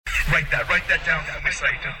Write that down for me,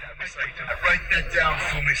 Saito. Write that down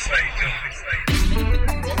for me, Saito.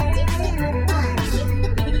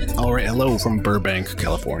 All right, hello from Burbank,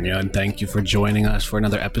 California, and thank you for joining us for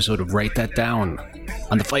another episode of Write That Down.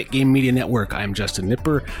 On the Fight Game Media Network, I'm Justin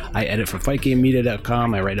Nipper. I edit for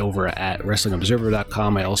FightGameMedia.com. I write over at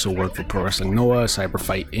WrestlingObserver.com. I also work for Pro Wrestling Noah,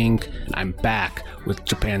 Cyberfight Inc., and I'm back with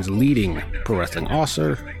Japan's leading pro wrestling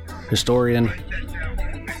author, historian,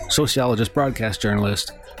 sociologist, broadcast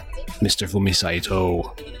journalist, Mr. Fumi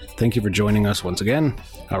Saito. Thank you for joining us once again.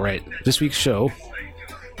 All right, this week's show,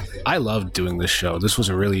 I loved doing this show. This was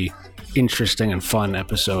a really interesting and fun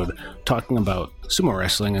episode talking about sumo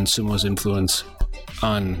wrestling and sumo's influence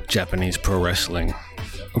on Japanese pro wrestling.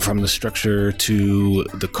 From the structure to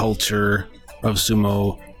the culture of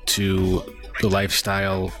sumo to the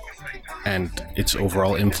lifestyle and its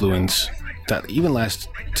overall influence that even lasts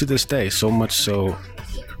to this day, so much so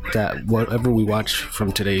that whatever we watch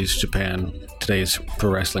from today's Japan, today's pro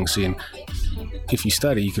wrestling scene, if you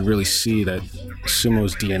study, you can really see that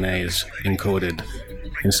sumo's DNA is encoded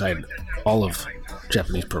inside all of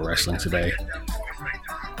Japanese pro wrestling today.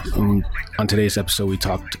 On today's episode, we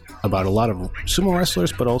talked about a lot of sumo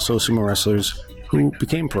wrestlers, but also sumo wrestlers who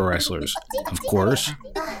became pro wrestlers. Of course,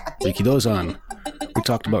 Rikidozan. We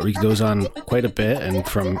talked about Rikidozan quite a bit, and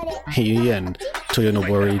from Hii and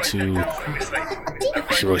Toyonobori to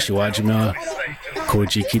Hiroshi Wajima,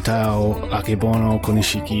 Koji Kitao, Akebono,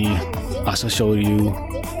 Konishiki, Asashoryu,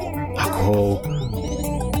 Hakuho.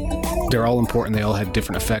 They're all important. They all had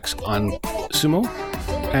different effects on sumo,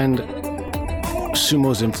 and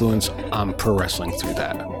sumo's influence on pro wrestling through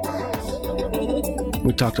that.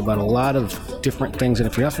 We talked about a lot of different things, and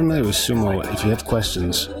if you're not familiar with sumo, if you have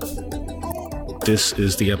questions, this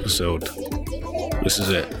is the episode. This is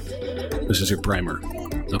it. This is your primer.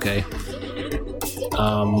 Okay?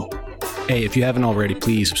 Hey, if you haven't already,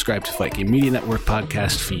 please subscribe to Fight Game Media Network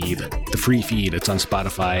podcast feed, the free feed. It's on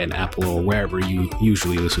Spotify and Apple or wherever you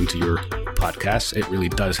usually listen to your podcasts. It really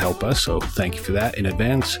does help us, so thank you for that in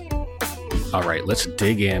advance. All right, let's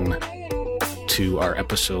dig in to our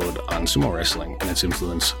episode on sumo wrestling and its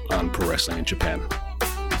influence on pro wrestling in Japan.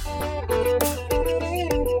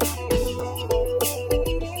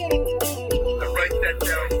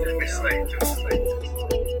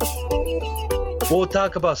 We'll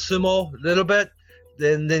talk about sumo a little bit,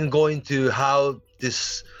 then go into how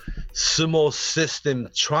this sumo system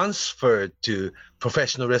transferred to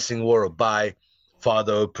professional wrestling world by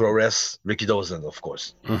father of pro wrestling, Rikidozan, of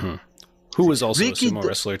course. Mm-hmm. Who was also a sumo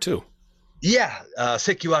wrestler too. Yeah,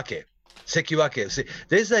 Sekiwake. See,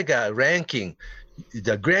 there's like a ranking.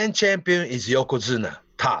 The grand champion is Yokozuna,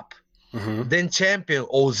 top. Mm-hmm. Then champion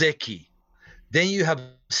Ozeki. Then you have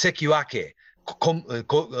Sekiwake,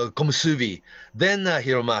 Komusubi. Then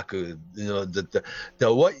Hiromaku. You know the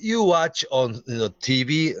what you watch on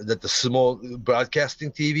TV, that the sumo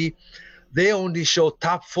broadcasting TV, they only show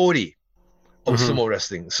top 40 of sumo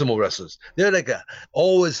wrestlers. They're like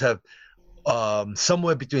always have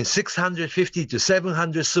somewhere between 650 to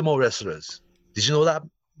 700 sumo wrestlers. Did you know that?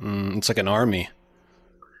 It's like an army.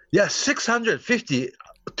 Yeah, 650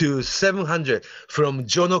 to 700, from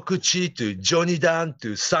Jonokuchi to Jonidan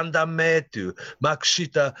to Sandanme to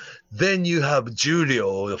Makushita. Then you have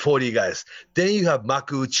Julio, 40 guys. Then you have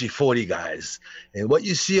Makuuchi, 40 guys. And what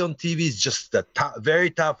you see on TV is just the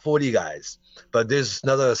very top 40 guys. But there's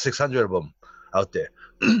another 600 of them out there.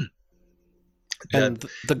 And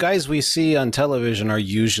the guys we see on television are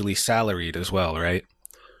usually salaried as well, right?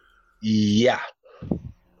 Yeah.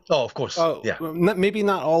 Oh, of course. Oh, yeah. Maybe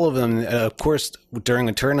not all of them. Of course, during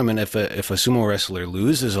a tournament, if a sumo wrestler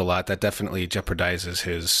loses a lot, that definitely jeopardizes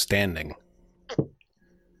his standing.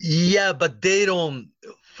 Yeah, but they don't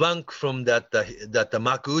flunk from that the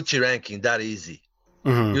Makuuchi ranking that easy.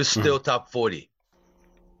 Mm-hmm. You're still top 40.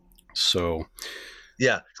 So,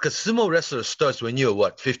 yeah, because sumo wrestler starts when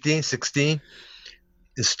you're 15, 16.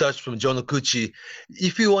 It starts from Jonokuchi.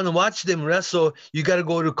 If you want to watch them wrestle, you got to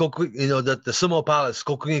go to the Sumo Palace,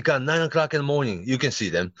 Kokugikan, 9 o'clock in the morning. You can see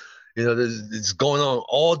them. It's going on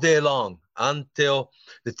all day long until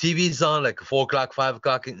the TV's on, like 4 o'clock, 5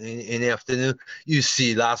 o'clock in the afternoon. You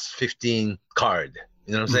see last 15 card.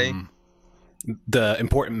 You know what I'm saying? The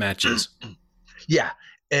important matches. Yeah.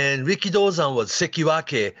 And Rikidozan was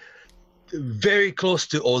Sekiwake, very close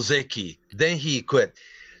to Ozeki. Then he quit.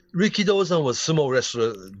 Rikidozan was sumo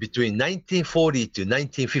wrestler between 1940 to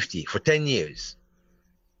 1950 for 10 years.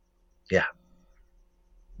 Yeah.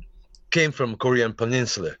 Came from Korean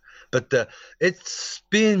Peninsula. But it's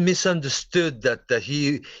been misunderstood that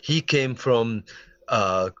he came from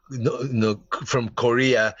from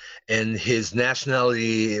Korea, and his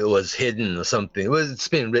nationality was hidden or something. It's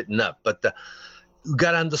been written up, but you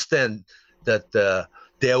got to understand that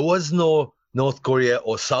there was no North Korea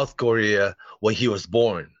or South Korea when he was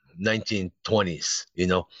born, 1920s.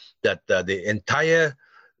 That the entire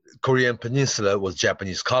Korean peninsula was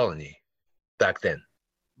Japanese colony back then.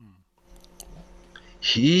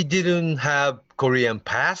 He didn't have Korean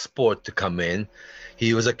passport to come in.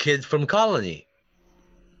 He was a kid from colony.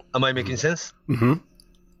 Am I making sense? Mm-hmm.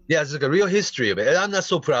 Yeah, it's like a real history of it. And I'm not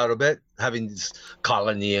so proud of it, having this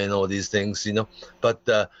colony and all these things, But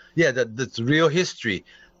that's real history.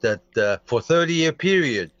 That for 30-year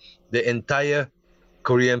period, the entire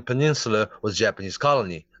Korean peninsula was Japanese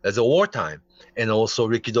colony as a wartime. And also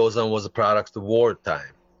Rikidozan was a product of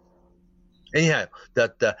wartime. Anyhow,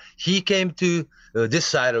 that he came to this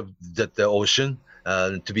side of the ocean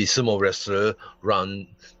to be sumo wrestler around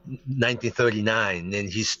 1939, and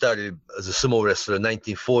he started as a sumo wrestler in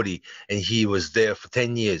 1940, and he was there for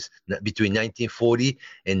 10 years between 1940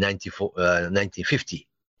 and 1950.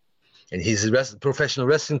 And his professional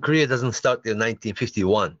wrestling career doesn't start till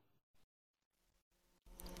 1951.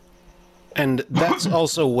 And that's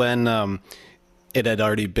also when it had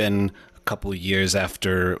already been a couple of years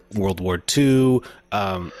after World War II.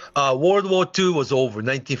 World War II was over,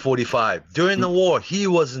 1945. During the war, he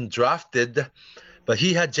wasn't drafted, but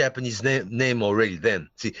he had Japanese name already then.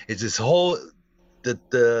 See, it's this whole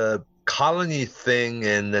the colony thing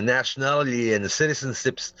and the nationality and the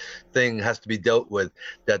citizenship thing has to be dealt with.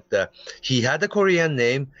 That he had a Korean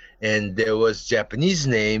name and there was Japanese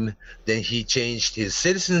name. Then he changed his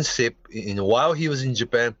citizenship while he was in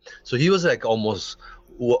Japan. So he was like almost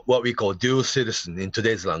what we call dual citizen in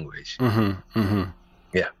today's language. Mm-hmm, mm-hmm.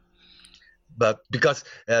 Yeah. But because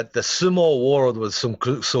the sumo world was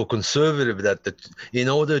so conservative that in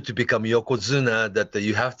order to become yokozuna, that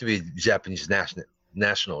you have to be Japanese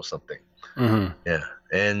national or something. Mm-hmm. Yeah.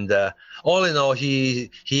 And all in all,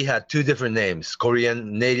 he had two different names: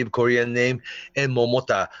 native Korean name, and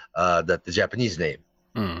Momota, the Japanese name.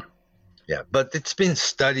 Mm. Yeah, but it's been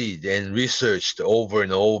studied and researched over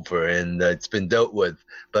and over, and it's been dealt with.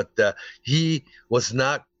 But he was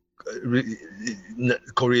not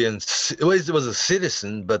Korean. It was a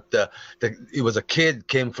citizen, but it was a kid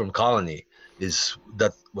came from colony. Is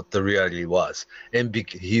that what the reality was? And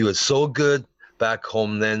he was so good back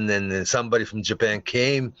home then, and then somebody from Japan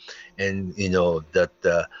came, and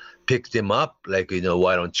that picked him up. Like,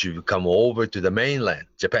 why don't you come over to the mainland,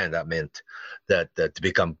 Japan? That meant that to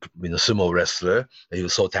become sumo wrestler. He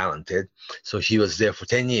was so talented, so he was there for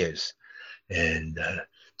 10 years. And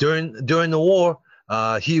during the war,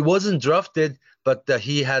 he wasn't drafted, but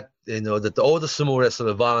he had that all the sumo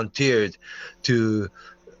wrestlers volunteered to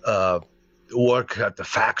work at the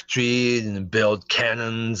factory and build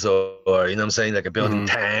cannons or what I'm saying, like building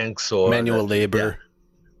tanks or manual labor.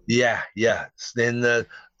 Yeah. Then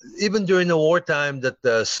even during the wartime, that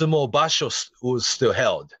the sumo basho was still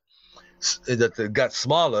held. That got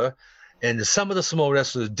smaller, and some of the sumo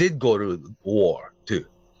wrestlers did go to war too.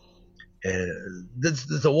 And this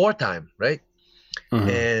is the wartime, right? Mm-hmm.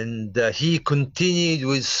 And he continued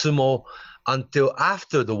with sumo until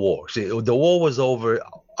after the war. See, the war was over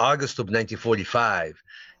August of 1945.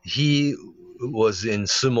 He was in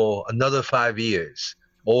sumo another 5 years,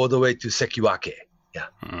 all the way to Sekiwake. Yeah.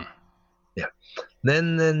 Mm-hmm.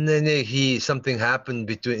 Then something happened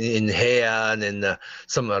in Heian, and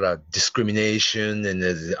some other discrimination and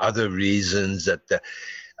other reasons that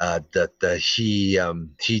he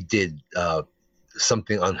did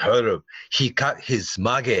something unheard of. He cut his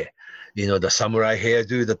mage, the samurai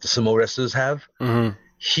hairdo that the sumo wrestlers have. Mm-hmm.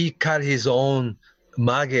 He cut his own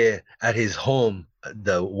mage at his home.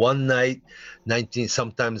 The one night,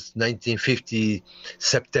 1950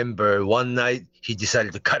 September, one night he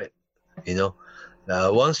decided to cut it.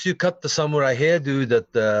 Once you cut the samurai hairdo,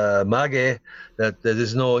 that mage, that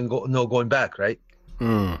there's no going back, right?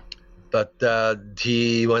 Mm. But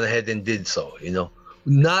he went ahead and did so,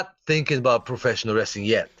 not thinking about professional wrestling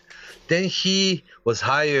yet. Then he was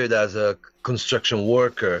hired as a construction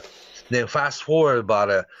worker. Then fast forward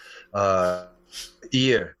about a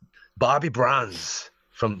year, Bobby Bronze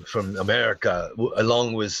from America,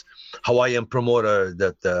 along with Hawaiian promoter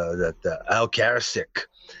that Al Karasik.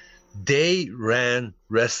 They ran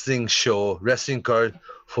wrestling card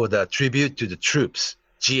for the tribute to the troops,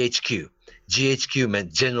 GHQ. GHQ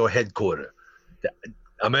meant General Headquarters, the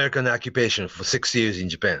American occupation for 6 years in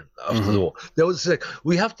Japan after the war. There was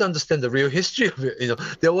we have to understand the real history of it.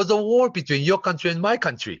 There was a war between your country and my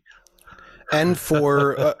country. And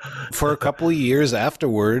for a couple of years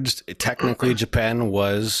afterwards, technically Japan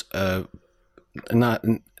was not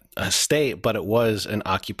a state, but it was an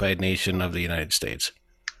occupied nation of the United States.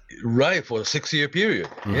 Right, for a 6-year period.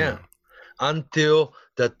 Yeah. Until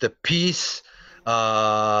that the peace,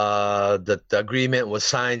 that the agreement was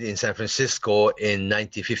signed in San Francisco in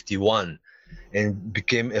 1951 and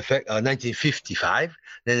became 1955,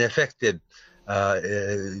 then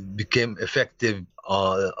became effective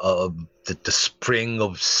the spring of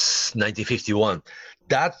 1951.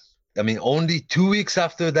 That, I mean, only 2 weeks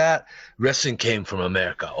after that, wrestling came from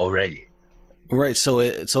America already. Right, so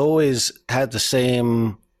it's always had the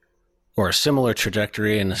same or a similar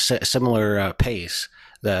trajectory and a similar pace,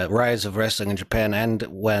 the rise of wrestling in Japan, and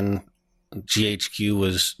when GHQ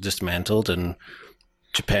was dismantled and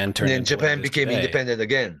Japan turned and Japan became independent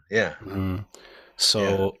again. Yeah.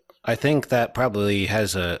 So I think that probably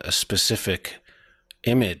has a specific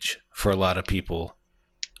image for a lot of people,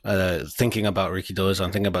 thinking about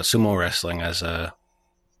Rikidozan, thinking about sumo wrestling as a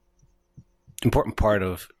important part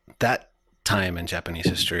of that time in Japanese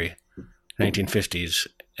history, 1950s,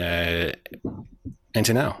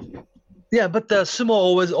 into now. Yeah, but sumo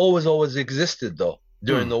always existed though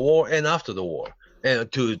during the war and after the war,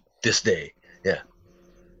 and to this day. Yeah.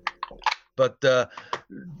 But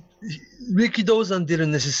Rikidozan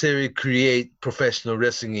didn't necessarily create professional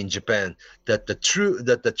wrestling in Japan. That the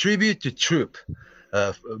tribute to Troop,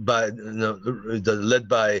 led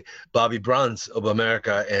by Bobby Bronze of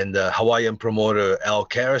America and Hawaiian promoter Al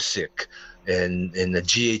Karasik, and the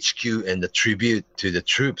GHQ and the tribute to the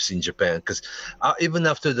troops in Japan, because even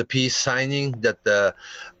after the peace signing, that the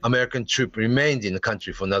American troop remained in the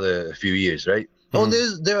country for another few years, right? Oh,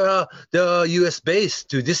 there are U.S. base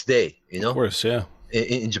to this day, Of course, yeah.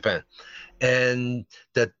 In Japan, and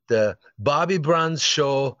that the Bobby Bronze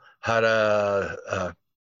show had the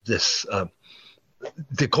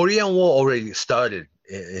Korean War already started,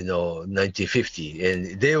 1950,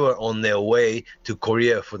 and they were on their way to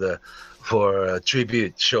Korea for a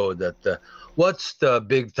tribute show. That what's the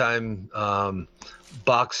big time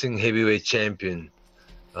boxing heavyweight champion?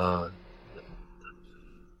 Joe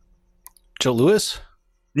Louis?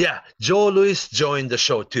 Yeah, Joe Louis joined the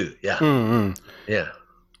show too. Yeah. Yeah.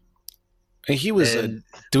 And he was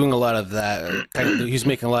doing a lot of that. He was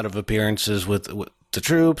making a lot of appearances with the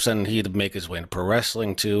troops, and he'd make his way into pro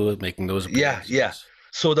wrestling too, making those appearances. Yeah.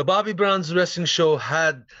 So the Bobby Bronze wrestling show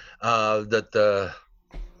had Joe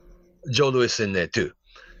Louis in there too.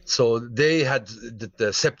 So they had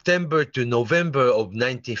the September to November of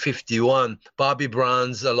 1951, Bobby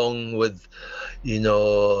Bronze, along with, the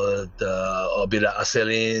Obira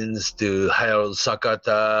Aselins, to Harold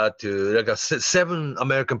Sakata, to like 7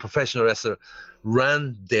 American professional wrestlers,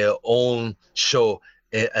 ran their own show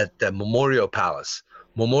at the Memorial Palace.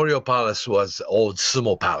 Memorial Palace was old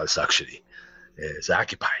sumo palace, actually. It's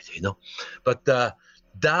occupied, But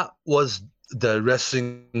that was the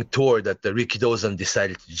wrestling tour that the Rikidozan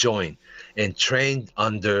decided to join and trained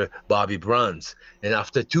under Bobby Bronze. And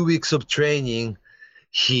after 2 weeks of training,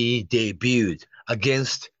 he debuted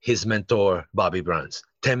against his mentor, Bobby Bronze,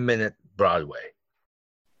 10-minute Broadway.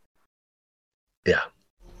 Yeah.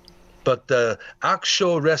 But the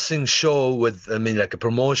actual wrestling show like a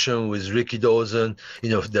promotion with Rikidozan,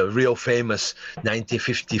 the real famous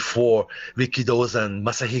 1954 Rikidozan,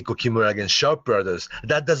 Masahiko Kimura against Sharp Brothers,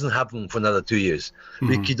 that doesn't happen for another 2 years.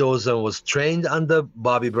 Rikidozan was trained under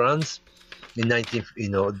Bobby Bronze in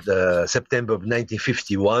the September of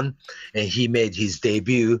 1951, and he made his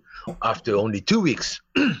debut after only 2 weeks.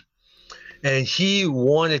 And he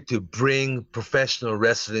wanted to bring professional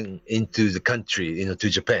wrestling into the country, to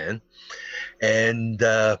Japan. And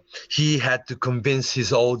he had to convince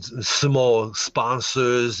his old sumo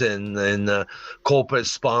sponsors and corporate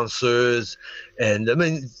sponsors, and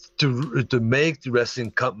to make the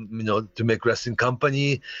wrestling wrestling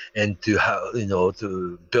company, and to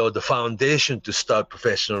to build the foundation to start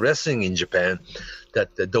professional wrestling in Japan.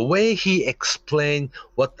 That the way he explained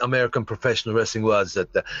what American professional wrestling was,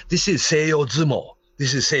 that this is Seiyo Zumo.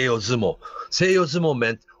 This is Seiyo Zumo. Seiyo Zumo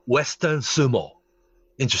meant Western sumo.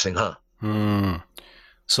 Interesting, huh?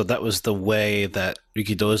 So that was the way that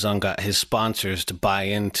Rikidozan got his sponsors to buy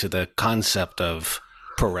into the concept of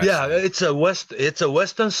pro wrestling. Yeah, it's a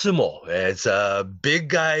Western sumo. It's a big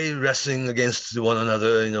guy wrestling against one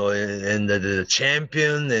another, and the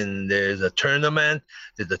champion, and there's a tournament,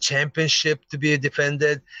 there's a championship to be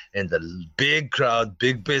defended, and the big crowd,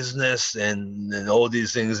 big business, and all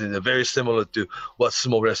these things, and they're very similar to what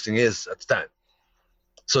sumo wrestling is at the time.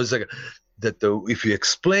 So it's like if you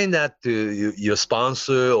explain that to your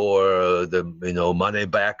sponsor or the money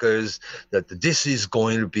backers, that this is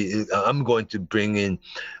going to be, I'm going to bring in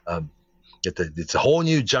It's a whole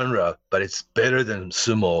new genre, but it's better than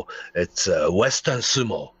sumo. It's Western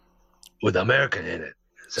sumo with American in it.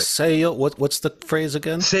 Seiyo, what's the phrase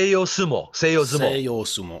again? Seiyo sumo. Seiyo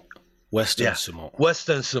sumo. Western Yeah, sumo.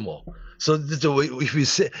 Western sumo. So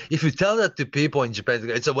if you tell that to people in Japan,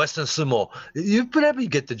 it's a Western sumo, you probably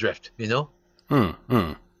get the drift, you know?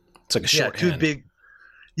 It's like a shorthand.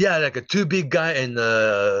 Like a two big guy and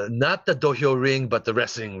not the dohyo ring, but the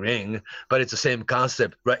wrestling ring. But it's the same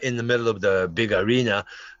concept, right in the middle of the big arena.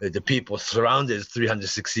 The people surrounded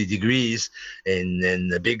 360 degrees, and then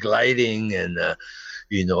the big lighting and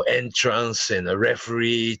entrance and a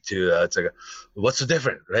referee to. It's like, what's the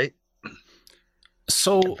difference, right?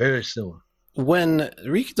 So very similar. When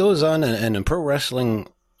Rikidozan and pro wrestling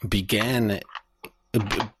began,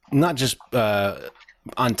 not just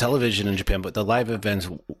on television in Japan, but the live events,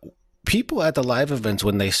 people at the live events,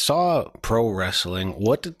 when they saw pro wrestling,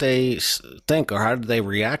 what did they think, or how did they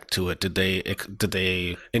react to it? Did they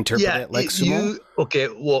interpret it like sumo? Okay,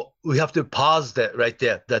 well, we have to pause that right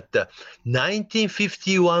there. That the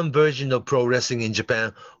 1951 version of pro wrestling in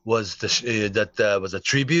Japan was was a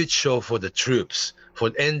tribute show for the troops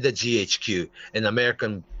and the GHQ, and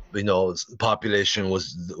American population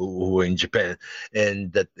who were in Japan,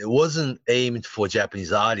 and that it wasn't aimed for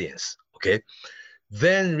Japanese audience. Okay,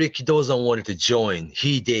 then Rikidozan wanted to join.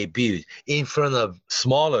 He debuted in front of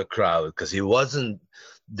smaller crowd because he wasn't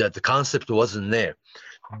that the concept wasn't there.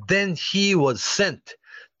 Then he was sent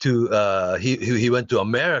to he went to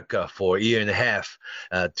America for a year and a half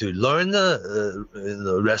to learn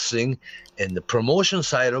the wrestling and the promotion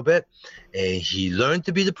side of it. And he learned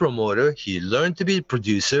to be the promoter. He learned to be the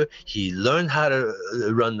producer. He learned how to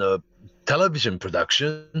run the television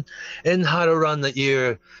production and how to run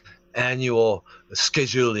the annual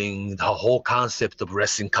scheduling, the whole concept of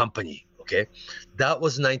wrestling company. Okay, that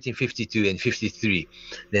was 1952 and 53.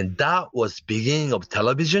 Then that was beginning of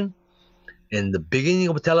television. And the beginning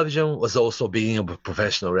of television was also beginning of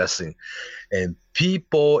professional wrestling. And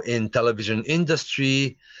people in television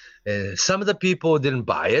industry, some of the people didn't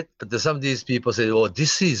buy it, but some of these people said, "Oh,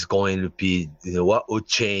 this is going to be, what would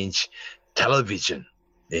change television."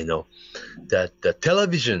 That the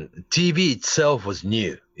television, TV itself was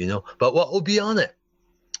new, but what would be on it?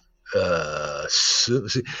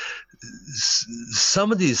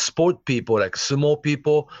 Some of these sport people, like sumo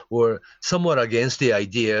people, were somewhat against the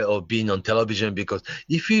idea of being on television, because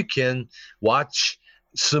if you can watch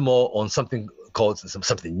sumo on something called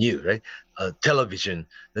something new, right? Television,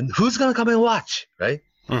 then who's gonna come and watch, right?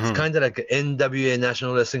 Mm-hmm. It's kind of like an NWA,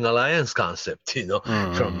 National Wrestling Alliance concept,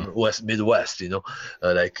 from Midwest,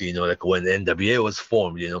 like when NWA was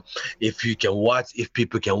formed, if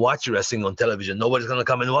people can watch wrestling on television, nobody's gonna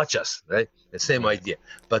come and watch us, right? The same idea.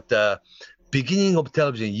 But beginning of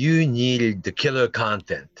television, you needed the killer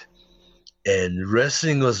content, and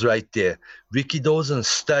wrestling was right there. Rikidozan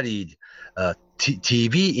studied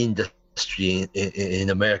TV industry in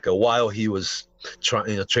America while he was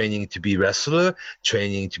training to be wrestler,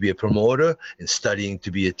 training to be a promoter, and studying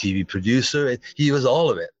to be a TV producer. And he was all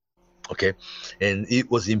of it. Okay, and it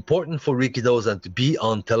was important for Rikidozan to be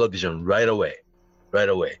on television right away.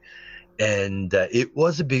 And it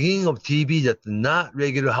was the beginning of TV that not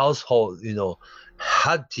regular household,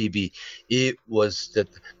 had TV. It was that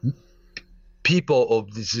people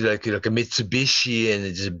of this like a Mitsubishi and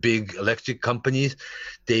these big electric companies,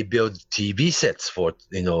 they build TV sets for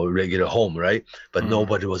regular home, right? But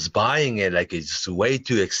nobody was buying it. Like, it's way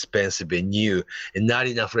too expensive and new, and not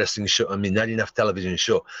enough not enough television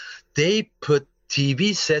show. They put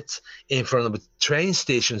TV sets in front of train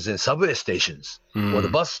stations and subway stations, or the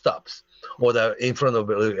bus stops, or in front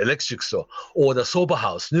of electric store, or the soba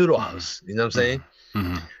house, noodle house. You know what I'm saying?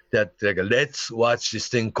 Mm-hmm. That let's watch this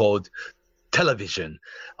thing called television.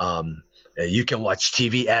 You can watch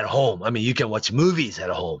TV at home. You can watch movies at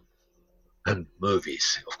home. And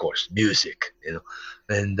movies, of course, music,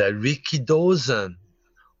 And Rikidozan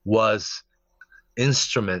was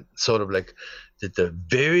instrument, sort of like the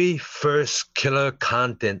very first killer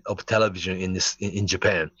content of television in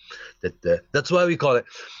Japan. That's why we call it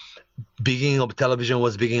beginning of television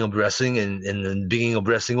was beginning of wrestling, and the beginning of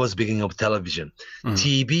wrestling was beginning of television.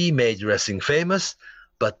 TV made wrestling famous,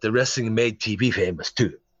 but the wrestling made TV famous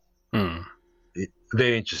too.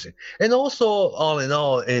 Very interesting. And also, all in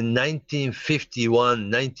all, in 1951,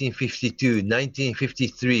 1952,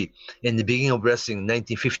 1953, in the beginning of wrestling,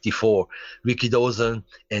 1954, Rikidozan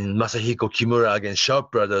and Masahiko Kimura against Sharp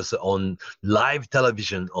Brothers on live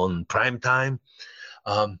television on prime time,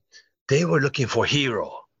 they were looking for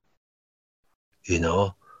hero,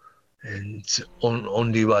 and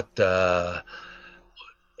only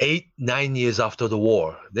 8-9 years after the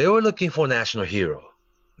war. They were looking for a national hero,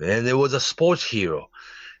 and it was a sports hero.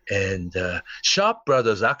 And Sharp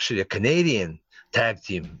Brothers, actually a Canadian tag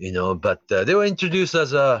team, but they were introduced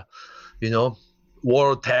as a,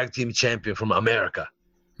 world tag team champion from America.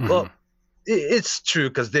 Mhm. Well, it's true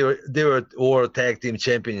because they were world tag team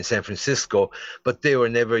champion in San Francisco, but they were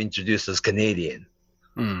never introduced as Canadian.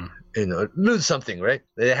 Mm. Lose something, right?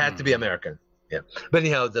 They had to be American. Yeah. But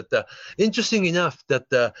anyhow, interesting enough that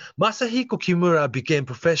Masahiko Kimura became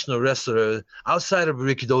professional wrestler outside of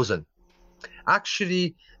Rikidozan.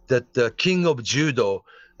 Actually, that the king of judo,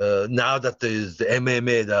 now that there's the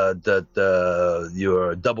MMA,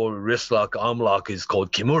 your double wrist lock, arm lock is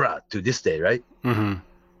called Kimura to this day, right? Mm-hmm.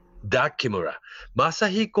 That Kimura.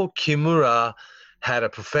 Masahiko Kimura had a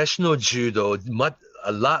professional judo,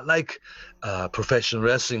 a lot like professional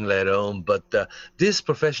wrestling later on, but this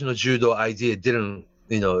professional judo idea didn't,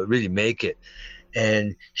 really make it.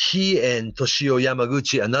 And he and Toshio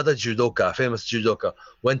Yamaguchi, another judoka, famous judoka,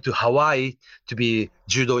 went to Hawaii to be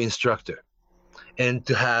judo instructor and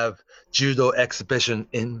to have judo exhibition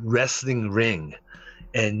in wrestling ring.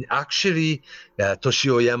 And actually,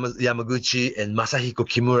 Toshio Yamaguchi and Masahiko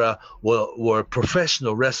Kimura were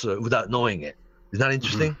professional wrestlers without knowing it. Isn't that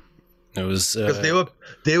interesting? It was Because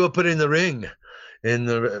they were put in the ring,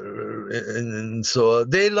 and so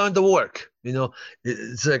they learned the work.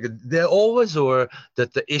 It's like there always were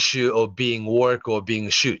that the issue of being work or being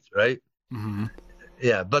shoot, right? Mhm.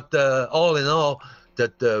 Yeah, but all in all,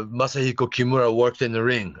 that Masahiko Kimura worked in the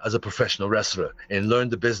ring as a professional wrestler and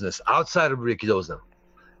learned the business outside of Rikidozan.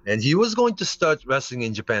 And he was going to start wrestling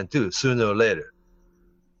in Japan too, sooner or later.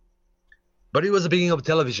 But it was the beginning of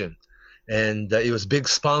television, and it was big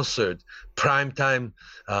sponsored primetime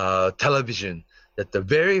television. That the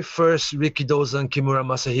very first Rikidozan Kimura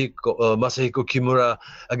Masahiko Kimura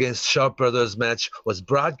against Sharp Brothers match was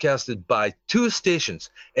broadcasted by two stations,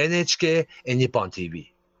 NHK and Nippon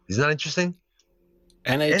TV. Isn't that interesting?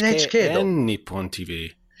 NHK though. and Nippon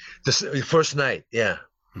TV. The first night, yeah.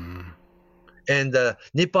 Mm. And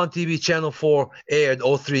Nippon TV Channel 4 aired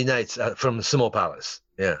all 3 nights from Sumo Palace.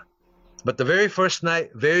 Yeah. But the very first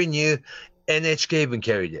night, very new, NHK even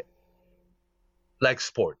carried it. Like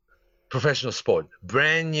sport, professional sport,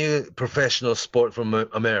 brand new professional sport from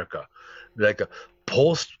America. Like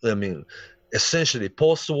essentially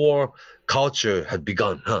post-war culture had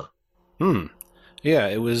begun, huh? Yeah,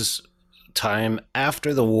 it was time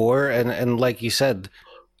after the war. And like you said,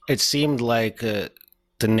 it seemed like the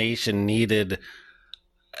nation needed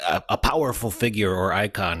a powerful figure or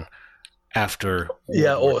icon after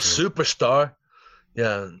World War or a II. superstar.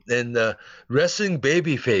 Yeah, and wrestling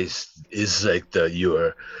babyface is like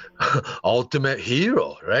your ultimate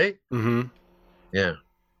hero, right? Mm-hmm. Yeah,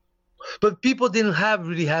 but people didn't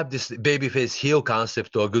really have this babyface heel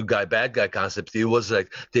concept or good guy bad guy concept. It was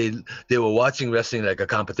like they were watching wrestling like a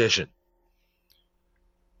competition.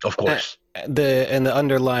 Of course, The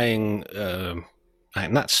underlying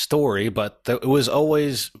not story, but it was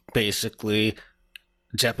always basically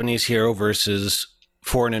Japanese hero versus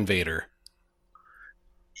foreign invader.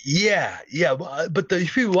 Yeah, but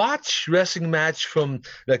if you watch wrestling match from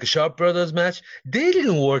like a Sharp Brothers match, they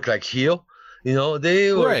didn't work like heel.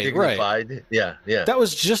 They were dignified. Right. Yeah. That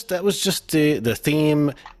was just the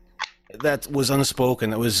theme that was unspoken.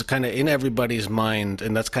 That was kind of in everybody's mind,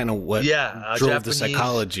 and that's kind of what drove the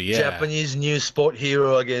psychology. Yeah, Japanese new sport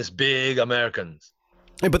hero against big Americans.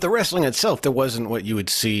 But the wrestling itself, there wasn't what you would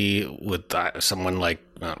see with someone like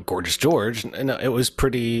Gorgeous George. It was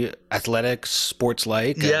pretty athletic,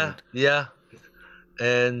 sports-like. Yeah.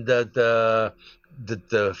 And the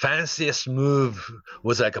fanciest move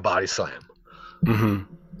was like a body slam. Mm-hmm.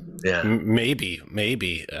 Yeah. Maybe.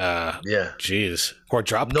 Yeah. Jeez. Or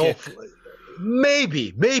drop kick.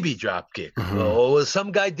 Maybe drop kick. Mm-hmm. Or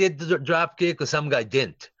some guy did the drop kick or some guy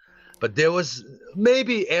didn't. But there was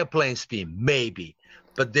maybe airplane spin, maybe.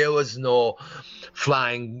 But there was no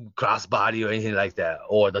flying crossbody or anything like that,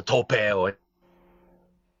 or the tope or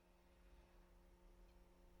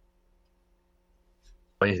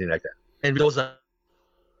anything like that. And those had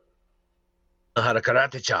a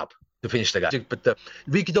karate chop to finish the guy. But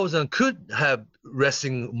Rikidozan could have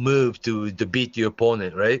wrestling move to beat the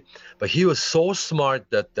opponent, right? But he was so smart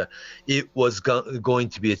that it was going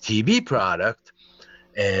to be a TV product.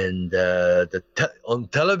 And on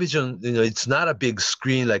television, it's not a big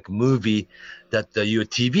screen like a movie. That your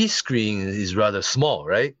TV screen is rather small,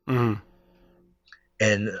 right? Mm-hmm.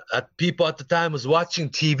 And people at the time was watching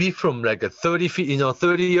TV from like a 30 feet,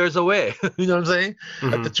 30 years away. You know what I'm saying?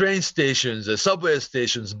 At the train stations, the subway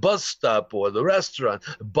stations, bus stop, or the restaurant,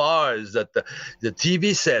 bars. That the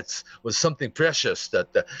TV sets was something precious.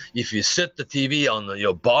 That if you set the TV on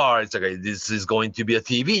your bar, it's like this is going to be a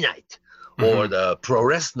TV night or the pro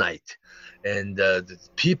wrestling night. And the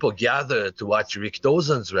people gathered to watch Ricky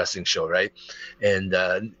Dozan's wrestling show, right? And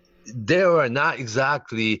they were not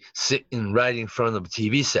exactly sitting right in front of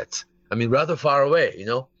TV sets. I mean, rather far away,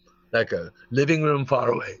 like a living room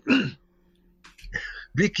far away.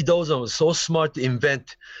 Ricky Dozan was so smart to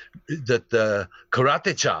invent that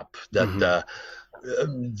karate chop, that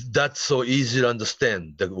that's so easy to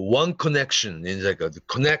understand. The one connection is like the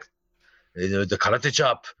connect, the karate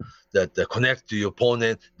chop that connect to your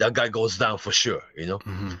opponent, that guy goes down for sure,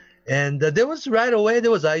 And there was right away,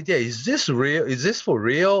 there was idea, is this real? Is this for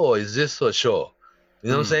real or is this for show?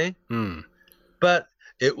 You know what I'm saying? But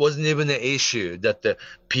it wasn't even an issue that the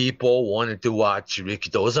people wanted to watch Ricky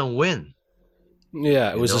Dozan win.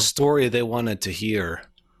 Yeah, it was a story they wanted to hear.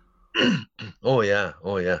 Oh, yeah.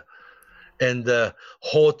 And the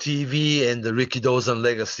whole TV and the Ricky Dozan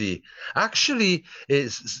legacy actually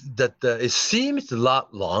is that it seems a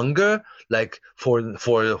lot longer, like for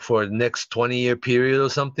the next 20-year period or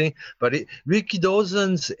something. But Ricky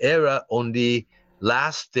Dozan's era only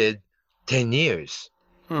lasted 10 years.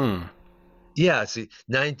 Yeah, see,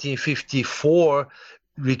 1954,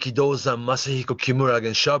 Ricky Dozan, Masahiko Kimura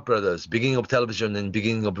against Sharp Brothers, beginning of television and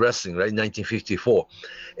beginning of wrestling, right? 1954.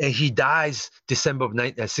 And he dies December of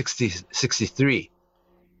 1963.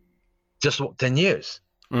 Just 10 years.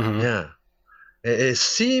 Yeah. It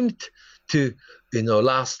seemed to,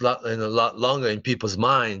 last a lot longer in people's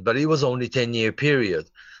mind, but it was only 10-year period.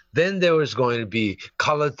 Then there was going to be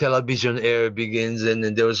color television era begins, and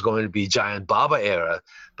then there was going to be Giant Baba era.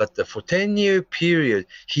 But for 10-year period,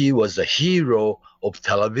 he was a hero of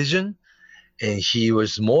television, and he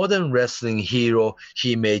was more than wrestling hero.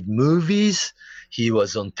 He made movies. He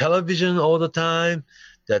was on television all the time.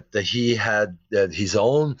 That he had his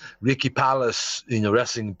own Ricky Palace,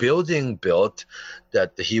 wrestling building built.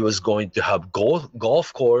 That he was going to have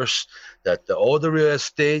golf course. That all the real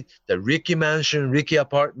estate, the Ricky Mansion, Ricky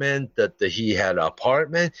apartment. That he had an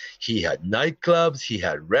apartment. He had nightclubs. He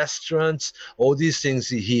had restaurants. All these things.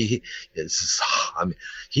 He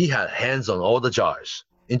had hands on all the jars.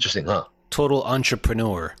 Interesting, huh? Total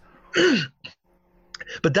entrepreneur.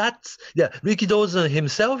 But Ricky Dozan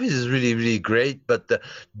himself is really, really great, but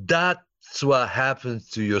that's what happens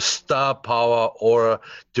to your star power aura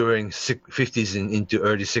during 50s and into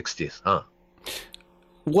early 60s, huh?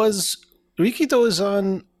 Was Ricky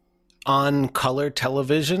Dozan on color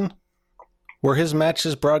television? Were his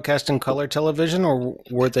matches broadcast in color television, or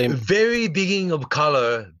were they... Very beginning of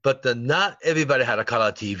color, but not everybody had a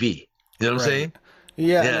color TV. You know what I'm saying?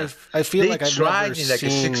 Yeah. I feel like I've tried never in like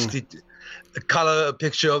seen... a 60... color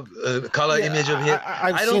picture of color image of him.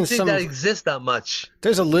 I don't think that exists that much.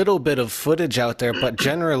 There's a little bit of footage out there, but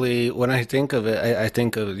generally when I think of it, I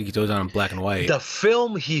think of Ricky Dozan in black and white. The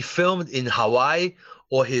film he filmed in Hawaii,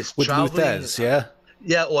 or his with traveling, Luthez,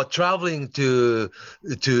 yeah, or traveling to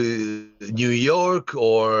New York,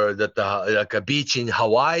 or like a beach in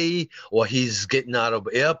Hawaii, or he's getting out of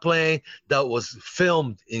airplane. That was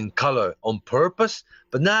filmed in color on purpose,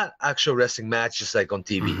 but not actual wrestling matches like on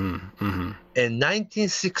TV. In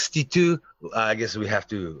 1962, I guess we have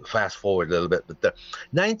to fast forward a little bit, but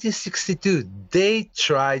 1962, they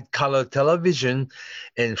tried color television,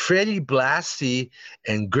 and Freddie Blassie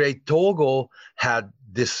and Greg Togo had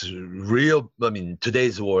this real,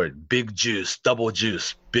 today's word, big juice, double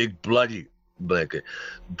juice, big bloody, like a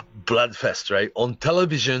blood fest, right? On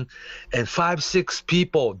television, and 5-6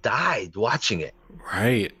 people died watching it.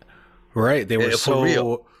 Right. They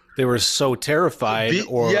were so terrified.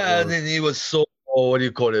 And then he was so, what do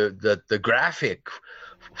you call it? The graphic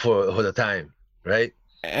for the time, right?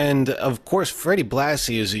 And of course, Freddie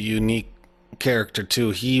Blassie is a unique character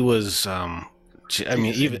too. He was,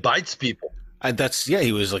 he bites people.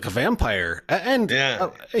 He was like a vampire, and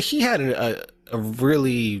he had a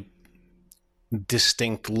really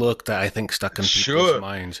distinct look that I think stuck in people's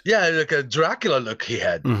minds. Yeah, like a Dracula look he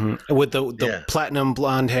had. With the platinum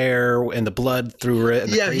blonde hair and the blood through it.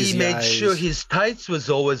 And the he made eyes. sure his tights was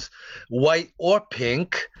always white or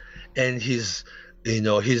pink, and his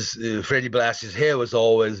Freddie Blassie's hair was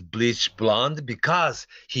always bleached blonde because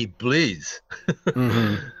he bleeds.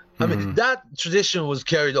 That tradition was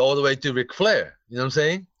carried all the way to Ric Flair. You know what I'm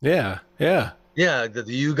saying? Yeah. Yeah, that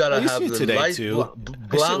you gotta have the light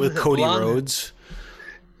blonde with Cody Rhodes.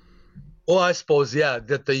 Oh, I suppose, that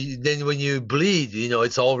then when you bleed,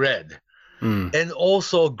 it's all red. And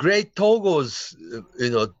also, Great Togo's,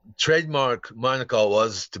 trademark moniker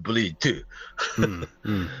was to bleed too. You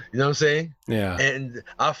know what I'm saying? Yeah. And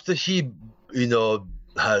after he,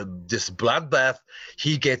 had this bloodbath,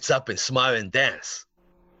 he gets up and smile and dance.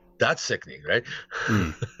 That's sickening, right?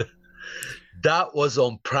 That was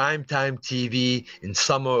on primetime TV in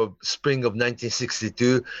spring of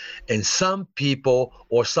 1962. And some people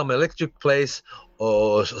or some electric place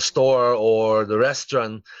or store or the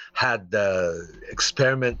restaurant had the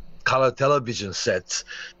experiment color television sets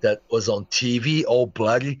that was on TV, all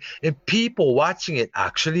bloody. And people watching it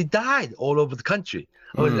actually died all over the country.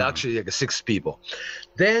 I mean, actually like 6 people.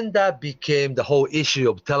 Then that became the whole issue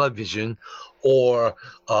of television or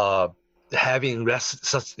having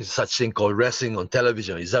such thing called wrestling on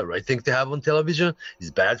television. Is that right thing to have on television? It's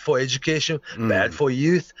bad for education, bad for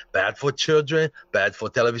youth, bad for children, bad for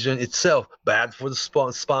television itself, bad for the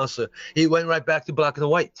sponsor. It went right back to black and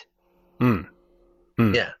white.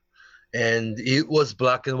 Yeah. And it was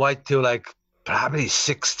black and white till like probably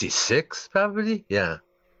 66, probably. Yeah.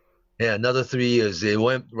 Yeah, another 3 years. They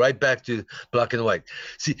went right back to black and white.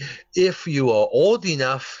 See, if you are old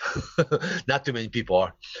enough, not too many people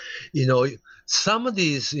are, some of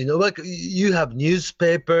these, like you have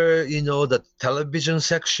newspaper, the television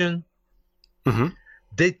section.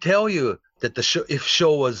 They tell you that the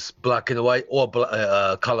show was black and white or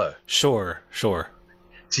color. Sure.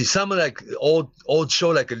 See, some like old show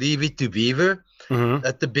like Leave It to Beaver.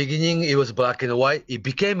 At the beginning, it was black and white. It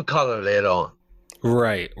became color later on.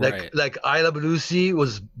 Right. Like I Love Lucy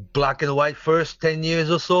was black and white first 10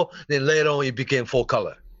 years or so. Then later on, it became full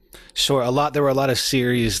color. Sure. There were a lot of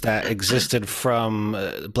series that existed from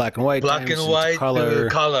black and white. Black and white color.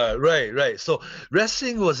 Color. Right. So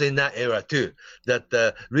wrestling was in that era too. That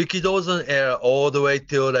Rikidozan era all the way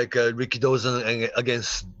till like Rikidozan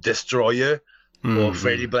against Destroyer. Or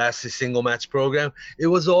Freddie Blassie single match program. It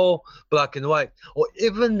was all black and white. Or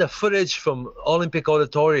even the footage from Olympic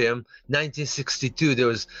Auditorium 1962, there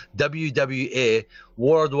was WWA,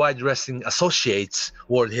 Worldwide Wrestling Associates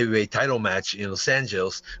World Heavyweight title match in Los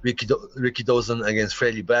Angeles. Rikidozan against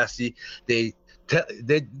Freddie Blassie. They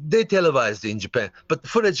televised it in Japan, but the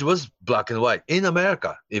footage was black and white in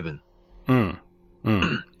America even.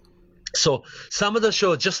 So some of the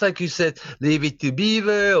shows, just like you said, Leave It to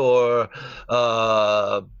Beaver or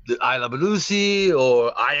I Love Lucy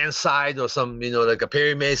or Ironside or some, like a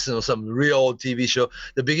Perry Mason or some real old TV show.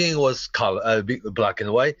 The beginning was color, black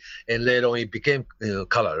and white, and later on it became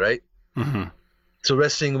color, right? So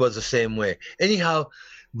wrestling was the same way. Anyhow,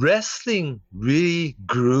 wrestling really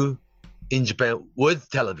grew in Japan with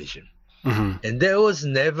television. And there was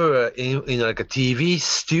never like a TV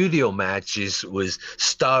studio matches with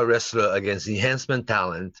star wrestler against enhancement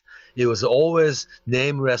talent. It was always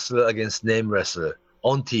name wrestler against name wrestler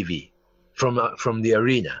on TV from the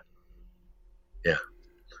arena. Yeah.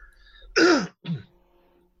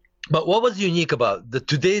 But what was unique about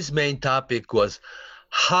today's main topic was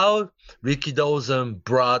how Rikidozan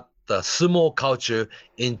brought the sumo culture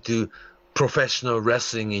into professional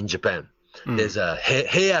wrestling in Japan. There's a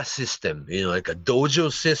heya system, like a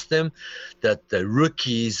dojo system that the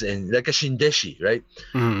rookies and like a shindeshi, right?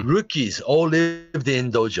 Rookies all lived in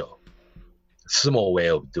dojo. Sumo way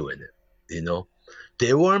of doing it,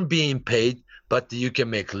 They weren't being paid, but you can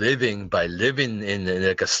make living by living in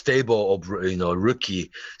like a stable of, rookie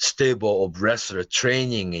stable of wrestler,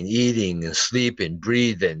 training and eating and sleep and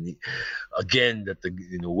breathe and again that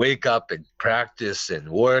wake up and practice and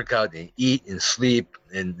work out and eat and sleep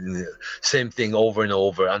and same thing over and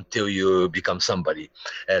over until you become somebody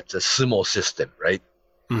at the sumo system, right?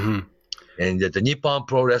 And that the Nippon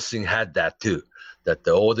Pro Wrestling had that too. That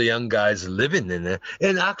all the young guys living in it,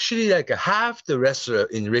 and actually like half the wrestler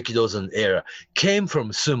in Rikidozan era came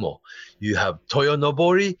from sumo. You have Toyo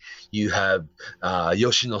Nobori, you have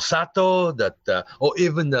Yoshino Sato, or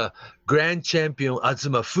even the grand champion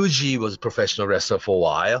Azuma Fuji was a professional wrestler for a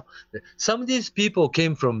while. Some of these people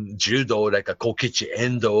came from judo, like a Kokichi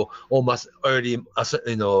Endo, or early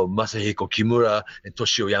Masahiko Kimura and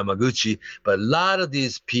Toshio Yamaguchi. But a lot of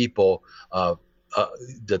these people.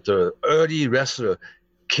 That the early wrestler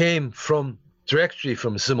came directly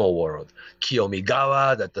from sumo world.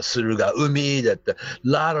 Kiyomigawa, that the Suruga Umi, that the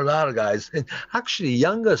lot of guys, and actually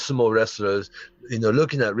younger sumo wrestlers,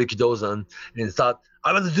 looking at Rikidozan and thought,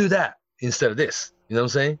 I want to do that instead of this. You know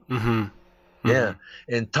what I'm saying? Yeah.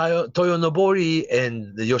 And Toyo Nobori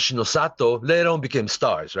and the Yoshino Sato later on became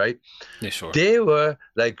stars, right? Yeah, sure. They were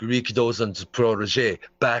like Rikidozan's protege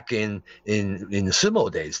back in the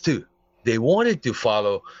sumo days too. They wanted to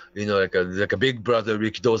follow, like a big brother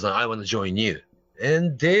Rikidozan. I want to join you,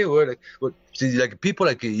 and they were like people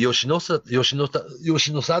like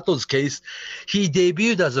Yoshinosato's case. He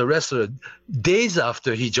debuted as a wrestler days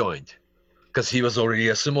after he joined, because he was already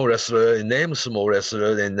a sumo wrestler, a named sumo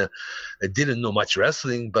wrestler, and didn't know much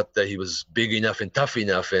wrestling, but he was big enough and tough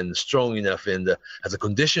enough and strong enough and has a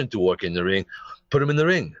condition to work in the ring. Put him in the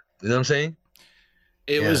ring. You know what I'm saying?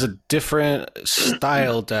 It was a different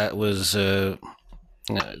style that was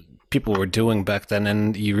people were doing back then,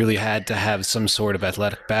 and you really had to have some sort of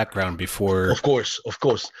athletic background before. Of course.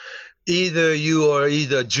 Either you are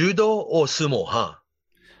either judo or sumo, huh?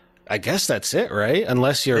 I guess that's it, right?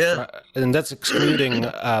 Unless you're, and that's excluding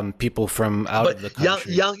people from out of the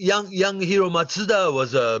country. Young Hiro Matsuda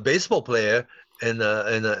was a baseball player and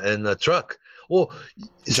a truck. Oh,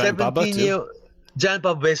 Giant Baba too? Giant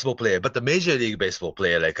Baba baseball player, but the Major League Baseball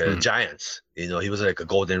player, like Giants. He was like a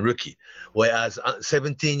golden rookie. Whereas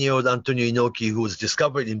 17-year-old Antonio Inoki, who was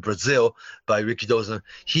discovered in Brazil by Rikidozan,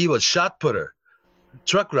 he was shot putter,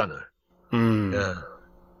 truck runner. Yeah.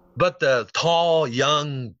 But tall,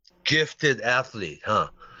 young, gifted athlete, huh?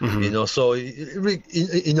 So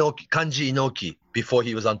Inoki, Kanji Inoki, before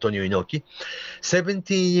he was Antonio Inoki.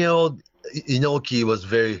 17-year-old Inoki was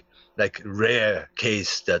very rare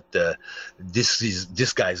case that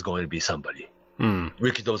this guy is going to be somebody.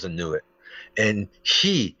 Rikidozan knew it, and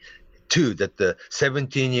he too, that the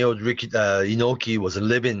 17-year-old Inoki was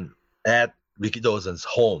living at Rikidozan's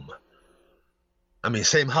home. I mean,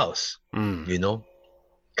 same house,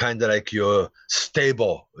 kind of like your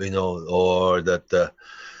stable, or that.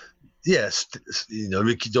 Yes,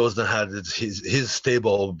 Rikidozan had his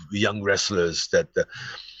stable of young wrestlers that the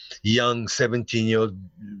young 17-year-old,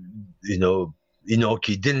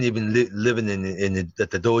 Inoki didn't even living at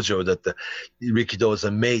the dojo, that the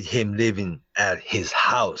Rikidozan made him living at his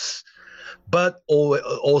house, but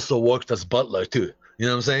also worked as butler too. You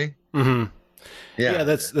know what I'm saying? Yeah,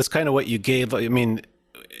 that's kind of what you gave. I mean,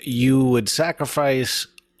 you would sacrifice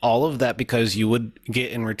all of that because you would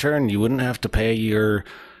get in return. You wouldn't have to pay your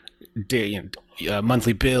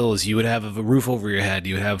monthly bills. You would have a roof over your head.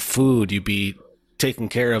 You would have food. You'd be taken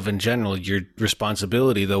care of in general. Your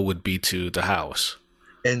responsibility, though, would be to the house.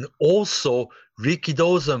 And also,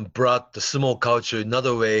 Rikidozan brought the sumo culture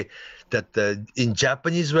another way, that in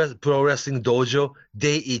Japanese pro wrestling dojo,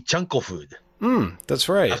 they eat chanko food. That's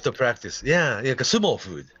right. After practice. Yeah, like a sumo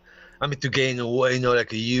food. I mean, to gain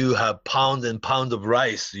weight, you have pound and pound of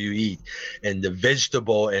rice you eat, and the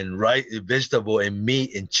vegetable and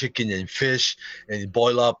meat and chicken and fish, and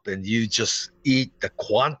boil up, and you just eat the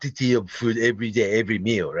quantity of food every day, every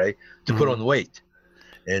meal, right? To put on weight.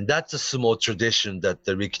 And that's a sumo tradition that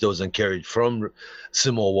the Rikidozan carried from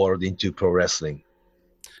sumo world into pro wrestling.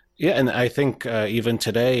 Yeah, and I think even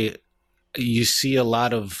today, you see a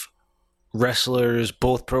lot of wrestlers,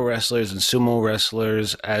 both pro wrestlers and sumo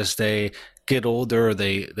wrestlers, as they get older,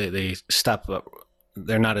 they stop,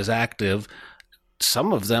 they're not as active.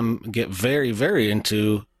 Some of them get very, very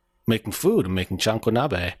into making food and making chanko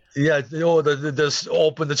nabe. Yeah, just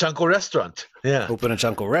open the chanko restaurant. Yeah, open a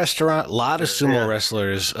chanko restaurant. A lot of sumo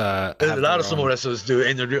wrestlers. A lot of sumo wrestlers do.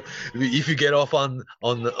 And if you get off on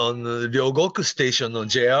the Ryogoku station on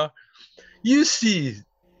JR, you see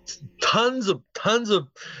tons of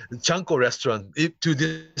chanko restaurant to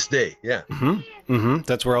this day. Yeah.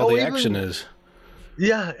 That's where all the action is.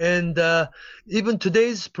 Yeah, and even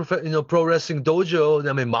today's pro wrestling dojo,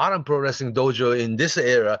 I mean modern pro wrestling dojo in this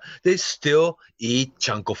era, they still eat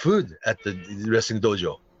chanko food at the wrestling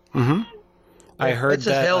dojo. I heard it's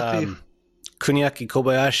that healthy. Kuniaki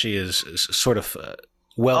Kobayashi is sort of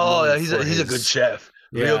well. Oh, he's a good chef.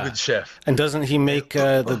 Real good chef. And doesn't he make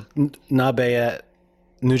the nabe at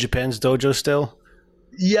New Japan's dojo still?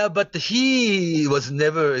 Yeah, but he was a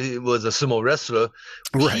sumo wrestler.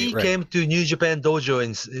 He came to New Japan Dojo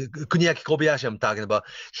in Kuniaki Kobayashi, I'm talking about.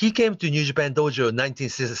 He came to New Japan Dojo in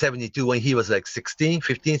 1972 when he was like 15,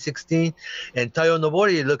 16. And Taiyo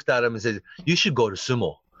Nobori looked at him and said, "You should go to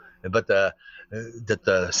sumo." But that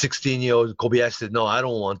the 16-year-old Kobayashi said, "No, I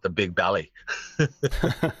don't want the big belly."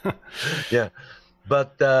 Yeah.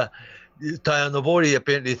 But Taiyo Nobori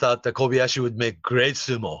apparently thought that Kobayashi would make great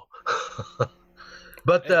sumo.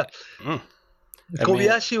 But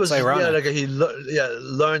Kobayashi was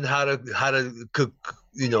learned how to cook,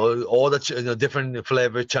 all the different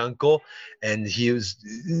flavor chanko, and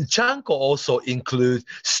chanko also include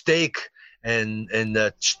steak and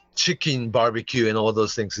chicken barbecue and all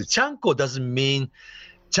those things. Chanko doesn't mean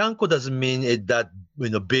it that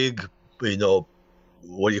big,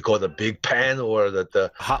 what do you call the big pan or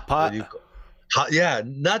the hot pot? Yeah,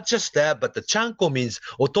 not just that, but the chanko means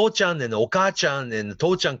oto-chan and oka-chan and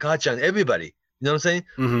to-chan, ka-chan, everybody. You know what I'm saying?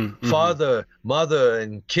 Mm-hmm. Father, mother,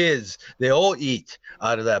 and kids, they all eat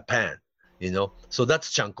out of that pan, So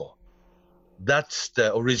that's chanko. That's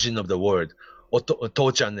the origin of the word.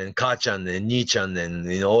 Otochan and kachan and nichan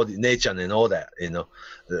and all the nechan and all that.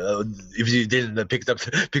 If you didn't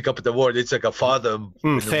pick up the word, it's like a father,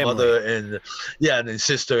 family. mother, and then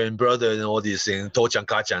sister and brother and all these things. Tochan,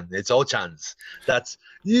 kachan. It's all chans.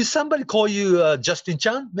 Somebody call you Justin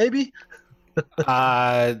Chan, maybe?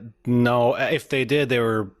 No. If they did, they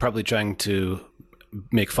were probably trying to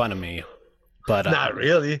make fun of me. But not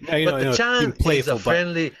really. The Chan is a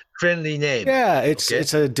friendly name. Yeah,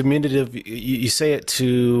 it's a diminutive. You say it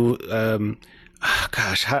to,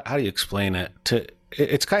 gosh, how do you explain it?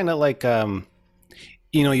 It's kind of like,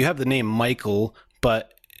 you have the name Michael,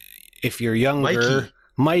 but if you're younger,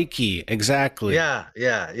 Mikey, exactly.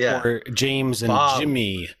 Yeah. Or James and Bob.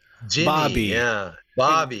 Jimmy, Bobby. Yeah.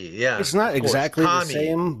 Bobby, yeah. It's not exactly the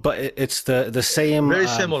same, but it's the same. Very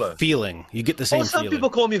similar feeling. You get the same some feeling.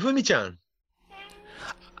 People call me Fumi-chan.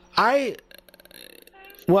 I'm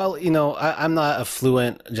not a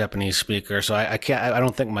fluent Japanese speaker, so I can't. I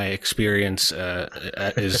don't think my experience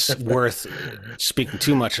is worth speaking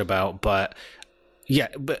too much about. But yeah,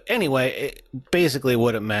 but anyway, basically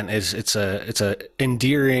what it meant is it's a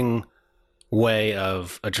endearing way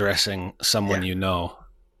of addressing someone you know.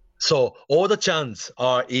 So all the chans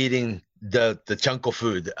are eating the chanko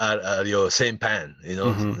food at your same pan,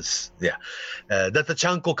 Mm-hmm. That the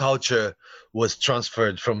chanko culture was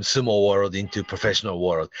transferred from sumo world into professional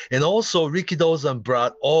world. And also Rikidozan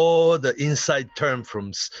brought all the inside term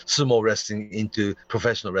from sumo wrestling into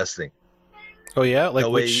professional wrestling. Oh yeah? Like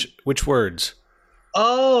which words?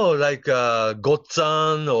 Oh, like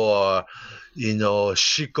gotsan or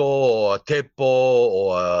shiko or teppo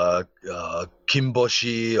or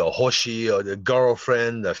kimboshi or hoshi or the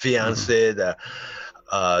girlfriend, the fiance, the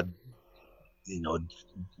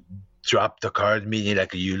drop the card, meaning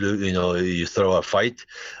like you throw a fight.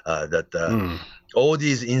 All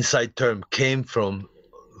these inside terms came from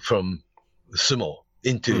sumo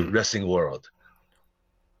into wrestling world.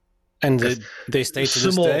 And they stay to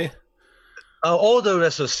this day? All the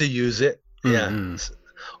wrestlers still use it. Yeah.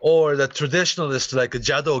 Or the traditionalists like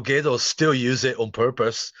Jado Gedo still use it on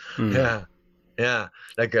purpose. Yeah.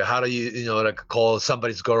 Like how do you call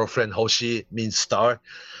somebody's girlfriend Hoshi means star,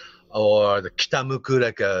 or the Kitamuku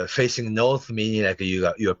like facing north meaning like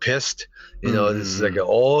you're pissed. This is like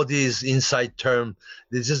all these inside term.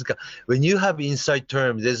 There's just when you have inside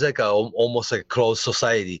term, there's like almost like a closed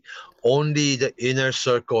society. Only the inner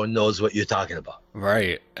circle knows what you're talking about.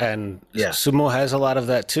 Right. And sumo has a lot of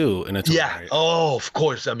that too in its own right. Oh, of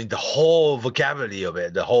course. I mean, the whole vocabulary of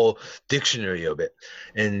it, the whole dictionary of it.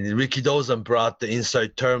 And Rikidozan brought the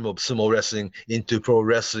inside term of sumo wrestling into pro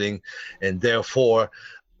wrestling, and therefore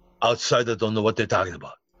outsiders don't know what they're talking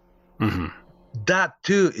about. Mm-hmm. That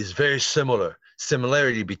too is very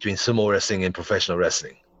similarity between sumo wrestling and professional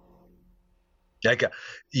wrestling.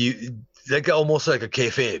 Like almost like a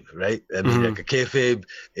kayfabe, right? I mean, like a kayfabe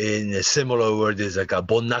in a similar word is like a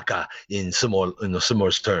bonnaka in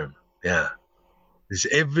sumo's term. Yeah,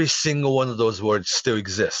 every single one of those words still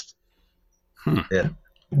exist. Yeah,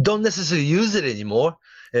 don't necessarily use it anymore.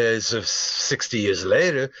 It's 60 years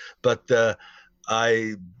later, but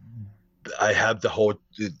I have the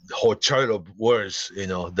whole chart of words,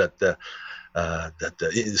 that the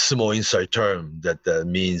sumo inside term that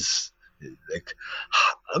means. Like,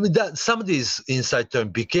 I mean, that some of these inside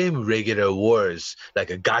terms became regular words,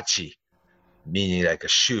 like a gachi, meaning like a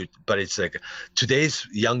shoot. But it's like today's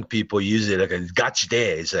young people use it like a gachi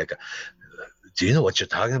de. It's like, do you know what you're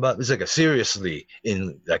talking about? It's like a seriously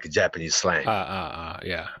in like a Japanese slang.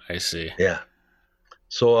 Yeah, I see. Yeah.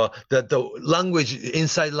 So the language,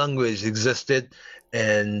 inside language existed,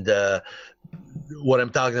 and what I'm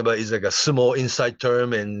talking about is like a sumo inside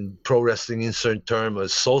term and pro wrestling inside term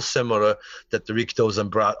was so similar that the Rikidozan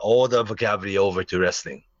brought all the vocabulary over to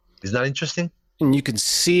wrestling. Isn't that interesting? And you can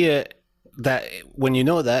see it that when you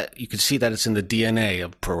know that, you can see that it's in the DNA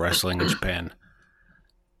of pro wrestling in Japan.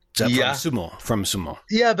 From sumo.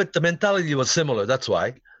 Yeah, but the mentality was similar. That's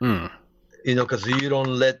why. Because you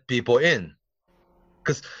don't let people in.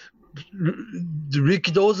 Because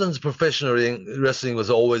Rikidozan's professional wrestling was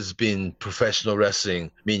always been professional wrestling,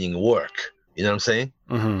 meaning work. You know what I'm saying?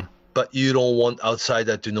 Mm-hmm. But you don't want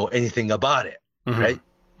outsider to know anything about it, right?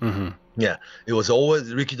 Mm-hmm. Yeah, it was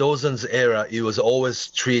always Rikidozan's era. It was always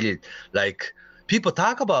treated like people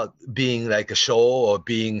talk about being like a show or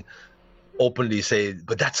being openly say,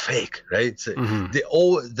 but that's fake, right? So they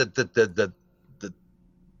always the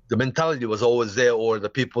the mentality was always there, or the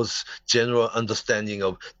people's general understanding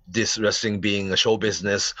of this wrestling being a show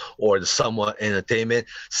business or the somewhat entertainment,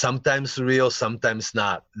 sometimes real, sometimes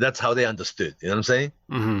not. That's how they understood. You know what I'm saying?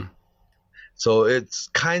 Mm-hmm. So it's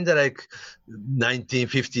kind of like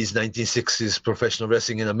 1950s, 1960s professional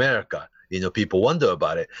wrestling in America. People wonder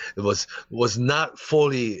about it. It was not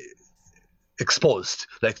fully exposed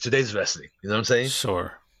like today's wrestling. You know what I'm saying?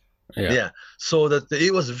 Sure. Yeah. Yeah. So that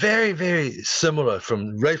it was very, very similar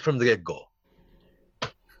right from the get-go.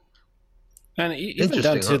 And even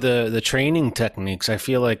down to the training techniques, I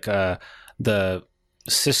feel like the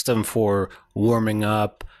system for warming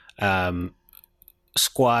up,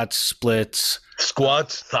 squats, splits,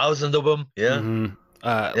 thousands of them. Yeah.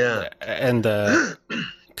 Mm-hmm. And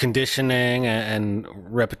conditioning and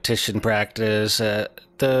repetition practice.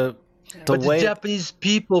 But the Japanese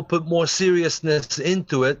people put more seriousness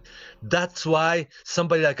into it. That's why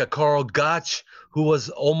somebody like a Carl Gotch, who was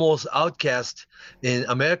almost outcast in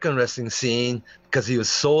American wrestling scene because he was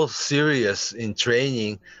so serious in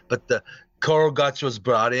training, but the Carl Gotch was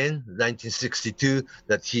brought in 1962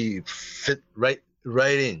 that he fit right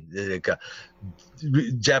in. Like a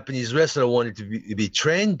Japanese wrestler wanted to be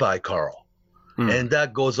trained by Carl. And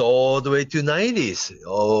that goes all the way to 90s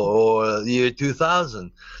or year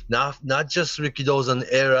 2000. Not just Rikidozan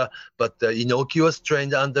era, but Inoki was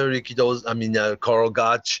trained under Carl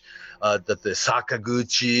Gotch, the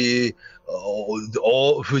Sakaguchi,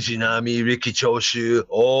 all Fujinami, Riki Choshu,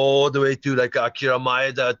 all the way to like Akira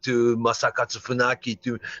Maeda to Masakatsu Funaki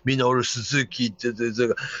to Minoru Suzuki.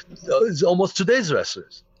 It's almost today's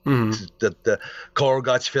wrestlers. Mm-hmm. That the Carl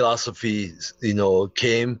Gotch philosophy,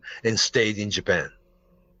 came and stayed in Japan.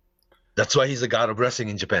 That's why he's a god of wrestling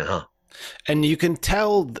in Japan, huh? And you can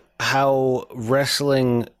tell how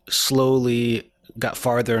wrestling slowly got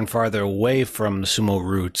farther and farther away from the sumo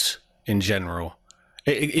roots in general.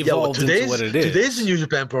 It evolved into what it is. Today's New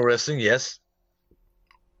Japan Pro Wrestling, yes.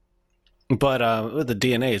 But the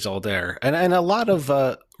DNA is all there. And a lot of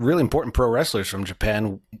really important pro wrestlers from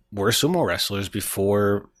Japan were sumo wrestlers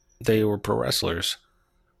before they were pro wrestlers.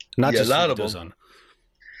 Not just a lot of them.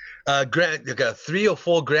 3 or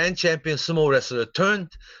 4 grand champion sumo wrestlers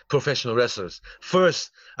turned professional wrestlers.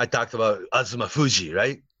 First, I talked about Azuma Fuji,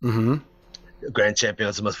 right? Mm-hmm. Grand champion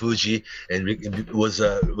Azuma Fuji, and was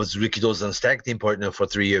Rikidozan's tag team partner for a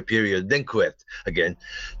 3-year period, then quit again.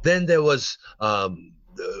 Then there was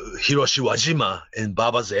Hiroshi Wajima in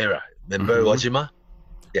Baba's era. Remember Wajima?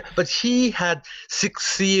 Yeah, but he had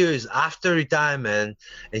 6 years after retirement,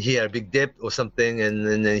 and he had a big dip or something, and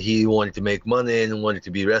then he wanted to make money and wanted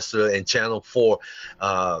to be wrestler. And Channel 4,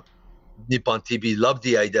 Nippon TV loved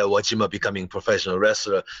the idea of Wajima becoming professional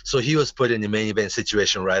wrestler, so he was put in the main event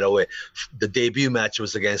situation right away. The debut match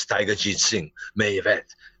was against Tiger Jeet Singh, main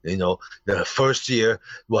event. The first year,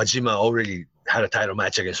 Wajima already had a title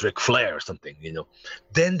match against Ric Flair or something.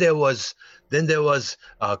 Then there was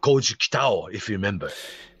Koji Kitao, if you remember.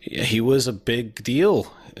 Yeah, he was a big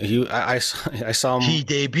deal. I saw him. He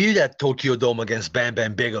debuted at Tokyo Dome against Bam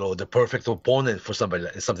Bam Bigelow, the perfect opponent for something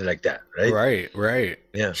like that, right? Right.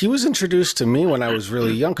 Yeah. He was introduced to me when I was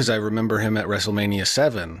really young because I remember him at WrestleMania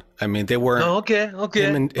 7. I mean, they weren't. Oh, okay.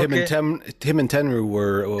 Him and Tenryu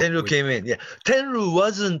were. Tenryu came in. Yeah, Tenryu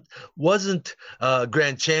wasn't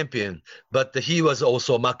grand champion, but he was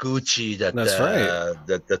also Makuuchi. That's right.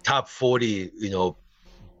 The top 40,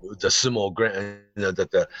 the sumo grand,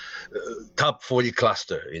 the top 40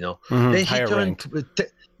 cluster, Mm-hmm. Then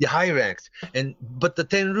he high ranked, but the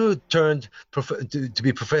Tenryu turned to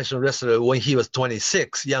be professional wrestler when he was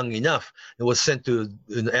 26, young enough, and was sent to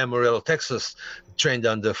Amarillo, Texas, trained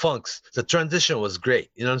under Funks. The transition was great.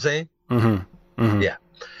 You know what I'm saying? Mm-hmm. Mm-hmm. Yeah.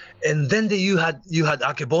 And then you had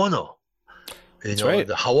Akebono, right.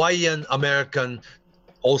 The Hawaiian American,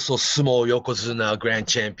 also sumo Yokozuna grand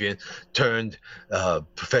champion turned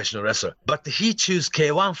professional wrestler. But he chose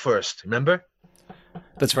K1 first, remember?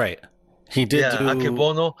 That's right. He did. Yeah,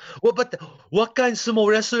 Akebono. Well, but what kind of sumo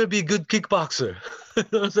wrestler would be a good kickboxer? You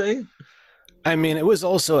know what I'm saying? I mean, it was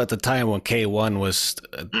also at the time when K1 was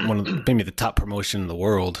one of maybe the top promotion in the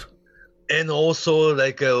world. And also,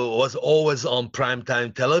 was always on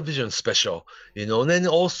primetime television special, And then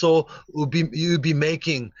also, you'd be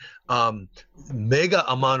making mega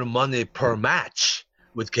amount of money per match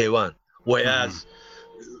with K1. Whereas,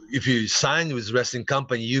 if you sign with wrestling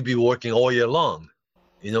company, you'd be working all year long.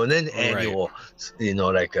 And then annual,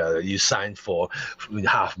 you sign for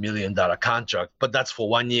 $500,000 contract, but that's for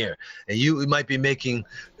 1 year. And you might be making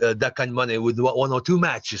that kind of money with 1 or 2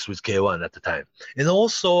 matches with K1 at the time. And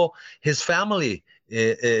also his family,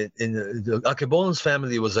 Akebono's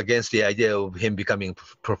family was against the idea of him becoming a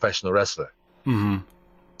professional wrestler. Mm-hmm.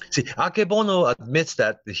 See, Akebono admits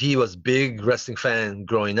that he was big wrestling fan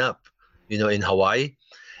growing up, in Hawaii.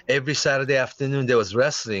 Every Saturday afternoon there was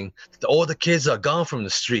wrestling. All the kids are gone from the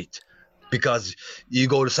street because you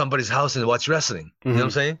go to somebody's house and watch wrestling. You know what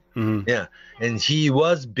I'm saying? Mm-hmm. Yeah. And he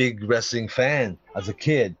was big wrestling fan as a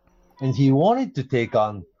kid, and he wanted to take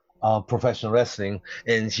on professional wrestling,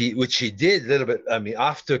 and which he did a little bit. I mean,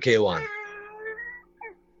 after K1.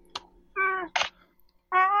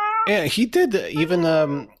 Yeah, he did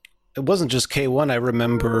even. It wasn't just K1. I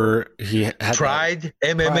remember he had Pride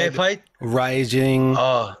MMA fight. Rising.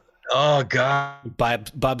 Oh God.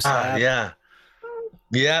 Bob Sapp.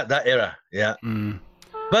 Yeah, that era. Yeah.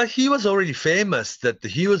 But he was already famous that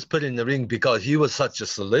he was put in the ring because he was such a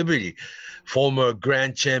celebrity, former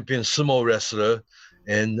grand champion sumo wrestler,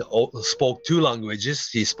 and spoke 2 languages.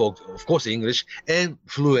 He spoke, of course, English and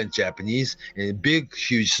fluent Japanese, and a big,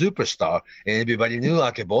 huge superstar. And everybody knew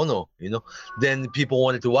Akebono, Then people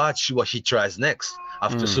wanted to watch what he tries next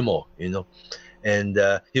after sumo, And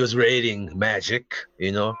he was raiding Magic,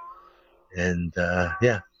 And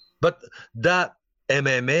but that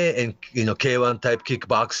MMA and K1 type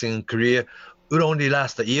kickboxing career would only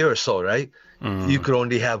last a year or so, right? You could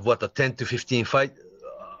only have a 10 to 15 fight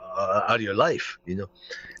out of your life,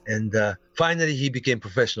 And finally, he became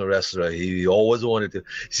professional wrestler. He always wanted to.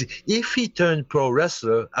 See, if he turned pro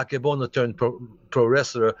wrestler, Akebono turned pro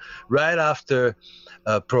wrestler right after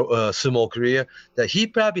pro sumo career, that he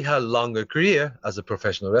probably had a longer career as a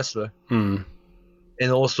professional wrestler.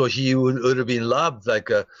 And also, he would have been loved. Like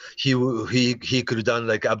he could have done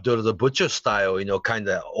like Abdullah the Butcher style, kind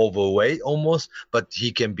of overweight almost, but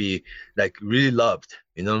he can be like really loved.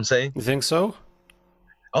 You know what I'm saying? You think so?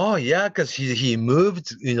 Oh yeah, because he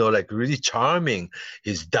moved, like really charming.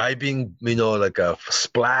 His diving, like a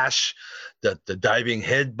splash, the diving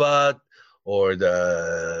headbutt, or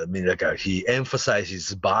he emphasized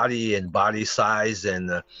his body and body size,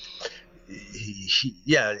 and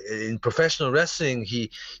in professional wrestling,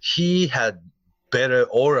 he had better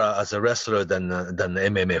aura as a wrestler than an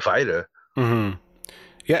MMA fighter. Mm-hmm.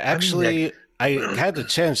 Yeah, actually, I had the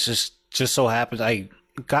chance. Just so happened I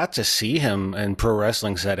got to see him in pro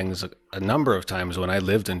wrestling settings a number of times when I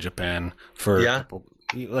lived in Japan for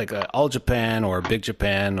like All Japan or Big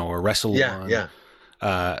Japan or Wrestle One.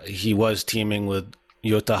 He was teaming with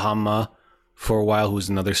Yota Hama for a while, who's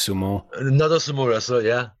another sumo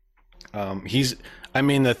wrestler.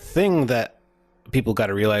 The thing that people got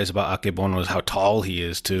to realize about Akebono is how tall he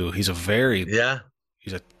is too. He's a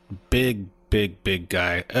he's a big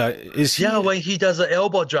guy. When he does an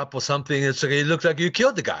elbow drop or something, it's like it looks like you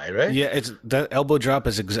killed the guy, right? Yeah, that elbow drop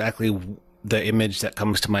is exactly the image that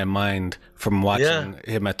comes to my mind from watching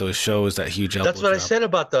him at those shows. That huge elbow. That's what I said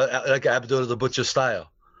about the like Abdullah the Butcher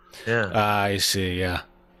style. Yeah, I see. Yeah,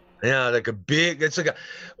 like a big. It's like a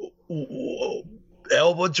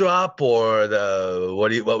elbow drop, or the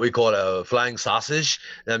what we call a flying sausage.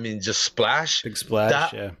 I mean, just splash. Big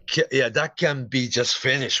splash. That can be just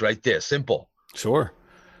finished right there. Simple. Sure.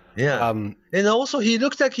 Yeah. And also, he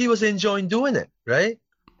looked like he was enjoying doing it, right?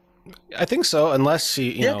 I think so, unless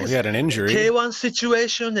he had an injury. K1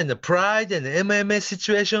 situation and the Pride and the MMA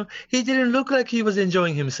situation, he didn't look like he was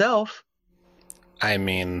enjoying himself. I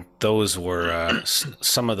mean, those were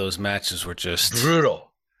some of those matches were just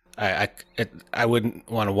brutal. I wouldn't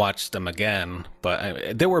want to watch them again,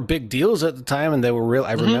 but there were big deals at the time, and they were real.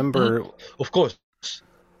 I remember, of course.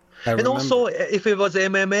 And also, if it was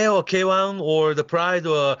MMA or K1 or the Pride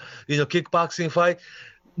or kickboxing fight,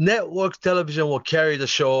 network television will carry the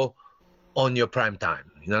show on your prime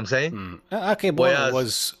time. You know what I'm saying? Akebono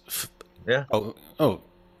was. Yeah.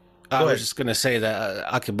 I was just gonna say that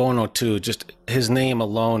Akebono too. Just his name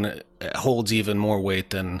alone holds even more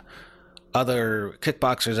weight than other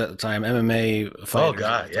kickboxers at the time, MMA fighters. Oh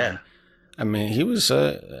God, yeah. I mean, he was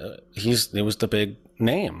he was the big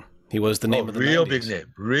name. He was the name of the real 90s.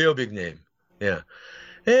 Real big name. Yeah.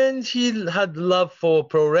 And he had love for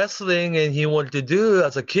pro wrestling, and he wanted to do it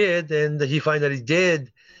as a kid, and he finally did.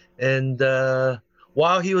 And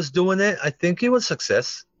while he was doing it, I think it was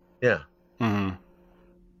success. Yeah. Mm-hmm.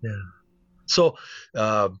 Yeah. So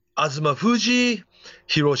Azuma Fuji,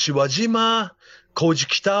 Hiroshi Wajima, Koji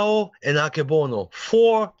Kitao, and Akebono,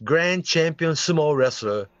 4 grand champion sumo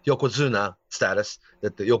wrestler, Yokozuna status.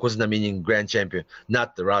 That the Yokozuna meaning grand champion,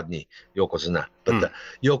 not the Rodney Yokozuna, but the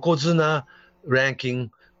Yokozuna ranking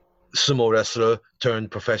sumo wrestler turned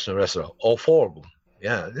professional wrestler. All 4 of them.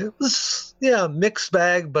 Yeah, it was mixed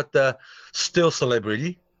bag, but still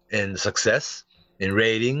celebrity and success and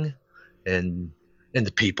rating and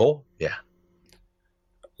the people. Yeah.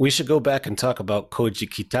 We should go back and talk about Koji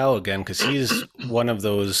Kitao again, because he's one of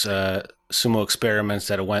those sumo experiments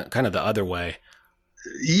that went kind of the other way.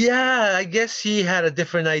 Yeah, I guess he had a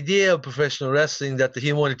different idea of professional wrestling, that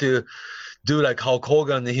he wanted to do like Hulk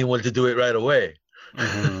Hogan, and he wanted to do it right away.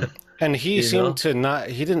 Mm-hmm. And he You seemed know? to not,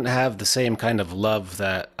 he didn't have the same kind of love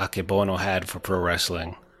that Akebono had for pro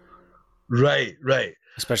wrestling, Right, right.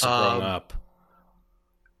 especially growing up.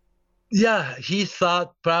 Yeah, he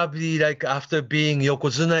thought probably like after being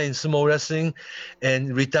Yokozuna in sumo wrestling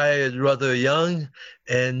and retired rather young,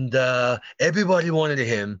 and everybody wanted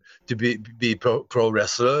him to be pro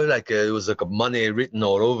wrestler. Like it was like a money written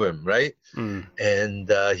all over him, right? Mm.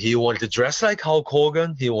 And he wanted to dress like Hulk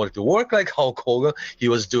Hogan. He wanted to work like Hulk Hogan. He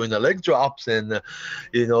was doing the leg drops and,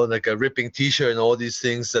 like a ripping T-shirt and all these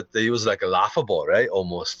things that he was like a laughable, right?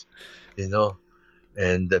 Almost, you know.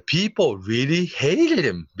 And the people really hated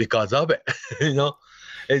him because of it.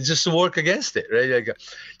 It just worked against it, right? Like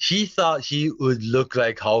he thought he would look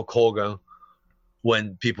like Hulk Hogan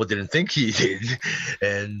when people didn't think he did.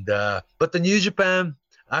 And but the New Japan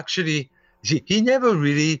actually, he never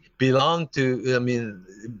really belonged to. I mean,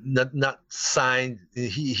 not signed.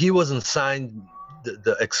 He wasn't signed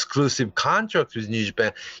the exclusive contract with New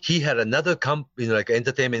Japan. He had another company, like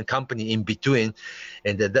entertainment company in between,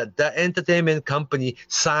 and that entertainment company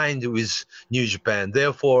signed with New Japan.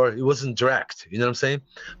 Therefore, it wasn't direct. You know what I'm saying?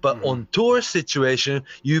 But on tour situation,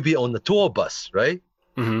 you be on the tour bus, right?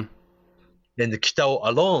 Mm-hmm. And the Kitao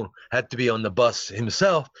alone had to be on the bus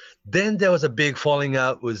himself. Then there was a big falling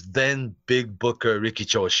out with then big booker Riki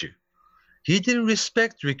Choshu. He didn't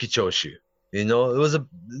respect Riki Choshu. This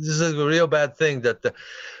is a real bad thing, that the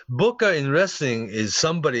booker in wrestling is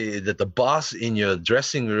somebody that the boss in your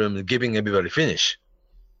dressing room is giving everybody finish.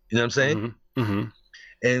 You know what I'm saying? Mm-hmm. Mm-hmm.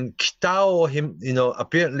 And Kitao,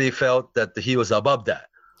 apparently felt that he was above that.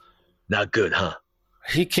 Not good, huh?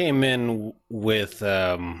 He came in with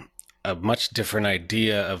a much different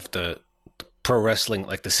idea of the pro wrestling,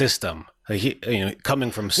 like the system. He,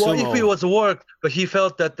 coming from sumo. Well, if it was work, but he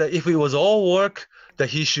felt that if it was all work, that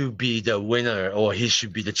he should be the winner or he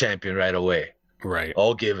should be the champion right away. Right.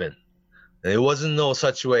 All given. And it wasn't no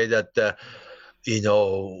such way that,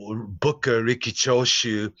 Booker Riki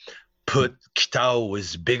Choshu put Kitao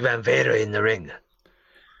with Big Van Vader in the ring.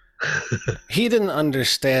 He didn't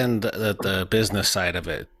understand the business side of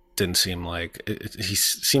it. Didn't seem like he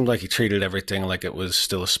seemed like he treated everything like it was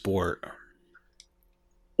still a sport.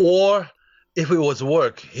 Or if it was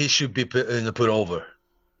work, he should be put over.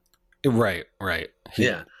 Right.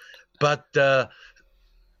 Yeah. But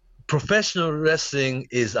professional wrestling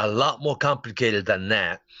is a lot more complicated than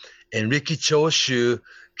that. And Riki Choshu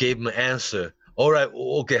gave him an answer. All right,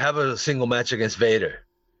 okay, have a single match against Vader.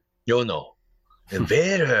 And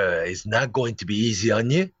Vader is not going to be easy on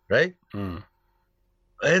you, right? Mm.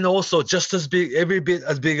 And also just as big, every bit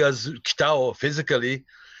as big as Kitao physically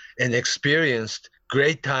and experienced,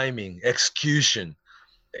 great timing, execution,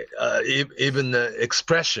 even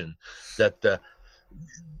expression, that the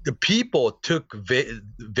people took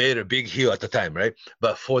Vader big heel at the time, right?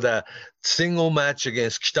 But for the single match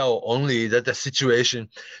against Kitao only, that the situation,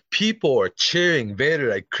 people are cheering Vader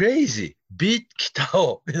like crazy. Beat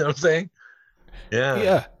Kitao, you know what I'm saying?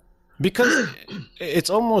 Yeah. Because it's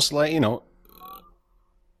almost like,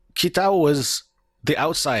 Kitao was the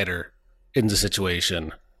outsider in the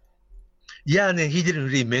situation. Yeah, and then he didn't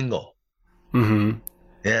really mingle. Mm-hmm.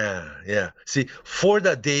 Yeah. See, for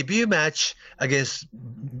the debut match against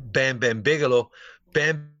Bam Bam Bigelow,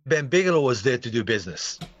 Bam Bam Bigelow was there to do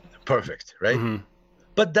business. Perfect, right? Mm-hmm.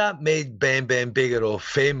 But that made Bam Bam Bigelow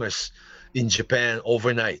famous in Japan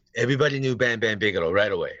overnight. Everybody knew Bam Bam Bigelow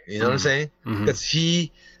right away. You know what I'm saying? Because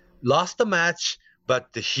he lost the match, but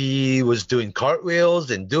he was doing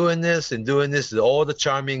cartwheels and doing this, all the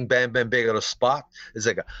charming Bam Bam Bigelow spot. It's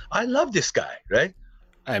like, I love this guy, right?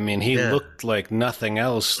 I mean, he looked like nothing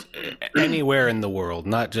else anywhere in the world,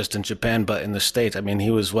 not just in Japan, but in the States. I mean,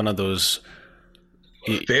 he was one of those...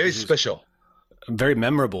 Very special. Very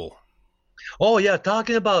memorable. Oh, yeah.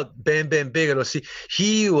 Talking about Bam Bam Bigelow, see,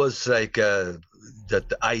 he was like the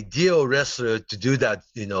ideal wrestler to do that,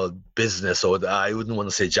 business, or I wouldn't want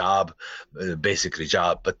to say job, basically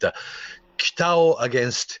job, but Kitao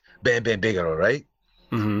against Bam Bam Bigelow, right?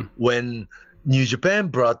 Mm-hmm. When New Japan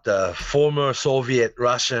brought the former Soviet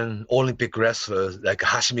Russian Olympic wrestlers like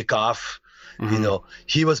Hashimikov,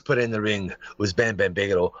 he was put in the ring with Bam Bam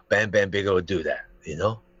Bigelow. Bam Bam Bigelow do that,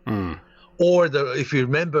 Mm. Or if you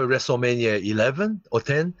remember WrestleMania 11 or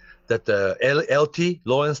 10, that the LT,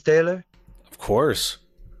 Lawrence Taylor. Of course.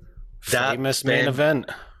 Famous main event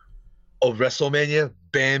of WrestleMania,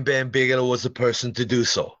 Bam Bam Bigelow was the person to do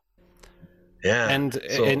so. Yeah. And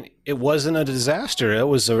it wasn't a disaster. It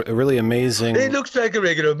was a really amazing. It looks like a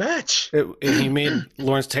regular match. He made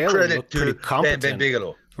Lawrence Taylor Credit look pretty to competent. Bam Bam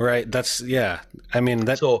Bigelow. Right. That's I mean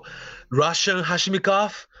that. So Russian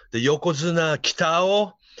Hashimikov, the Yokozuna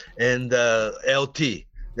Kitao, and LT.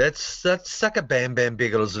 That's like a Bam Bam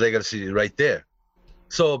Bigelow's legacy right there.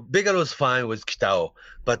 So Bigelow's fine with Kitao,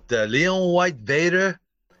 but Leon White Vader,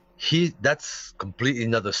 that's completely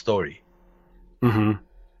another story. Mm-hmm.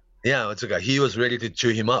 Yeah, it's okay. He was ready to chew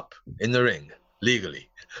him up in the ring legally,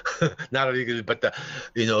 not illegally, but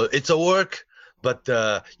it's a work. But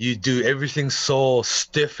you do everything so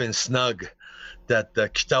stiff and snug that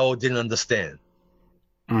Kitao didn't understand.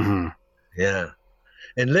 Mm-hmm. Yeah.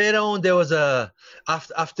 And later on, there was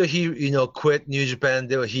after he quit New Japan,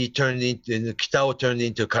 Kitao turned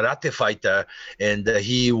into karate fighter, and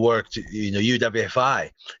he worked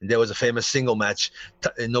UWFI. And there was a famous single match,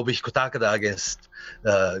 Nobuhiko Takada against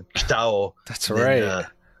Kitao. That's right.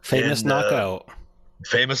 Famous knockout.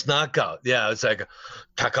 Famous knockout. Yeah, it's like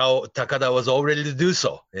Takada was all ready to do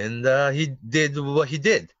so, and he did what he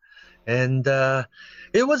did, and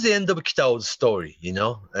it was the end of Kitao's story,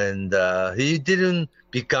 and he didn't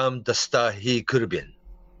become the star he could have been.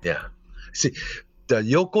 Yeah. See, the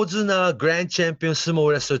Yokozuna Grand Champion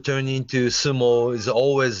sumo wrestler turning into sumo is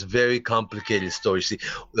always very complicated story. See,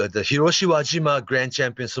 the Hiroshi Wajima Grand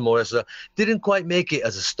Champion sumo wrestler didn't quite make it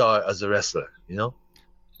as a star, as a wrestler,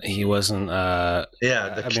 He wasn't.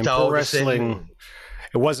 Kitao pro wrestling.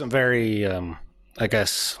 It wasn't very. I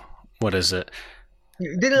guess. What is it? He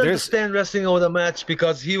didn't understand wrestling over the match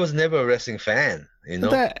because he was never a wrestling fan.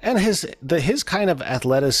 And his kind of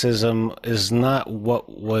athleticism is not what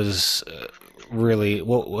was really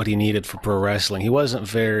what he needed for pro wrestling. He wasn't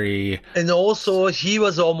very. And also, he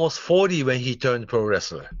was almost 40 when he turned pro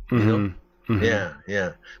wrestler. Mm-hmm.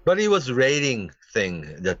 Yeah. But it was rating thing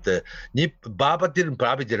that Baba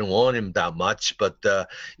probably didn't want him that much, but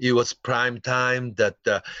it was prime time that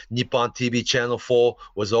Nippon TV Channel 4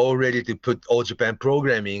 was all ready to put All Japan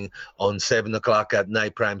programming on 7 o'clock at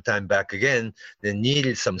night, prime time back again. They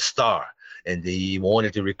needed some star, and they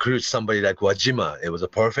wanted to recruit somebody like Wajima. It was a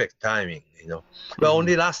perfect timing, but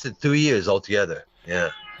only lasted 2 years altogether. Yeah.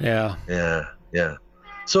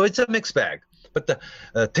 So it's a mixed bag. But the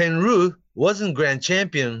Tenryu wasn't grand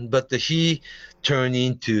champion, but he turned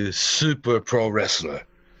into super pro wrestler.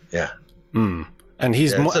 Yeah. And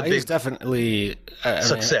he's definitely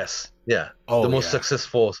success. The most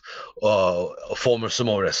successful former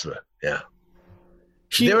sumo wrestler. Yeah.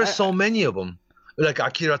 There are so many of them, like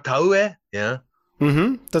Akira Taue. Yeah.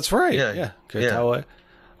 That's right. Yeah. Taue.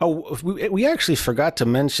 Oh, we actually forgot to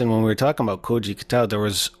mention when we were talking about Koji Kitao, there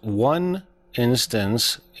was one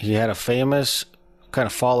instance he had a famous kind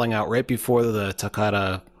of falling out right before the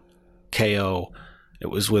Takada KO. It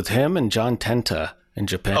was with him and John Tenta in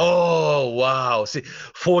Japan. Oh, wow. See,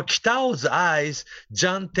 for Kitao's eyes,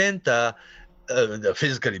 John Tenta,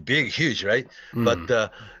 physically big, huge, right?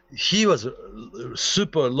 But he was a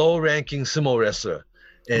super low-ranking sumo wrestler.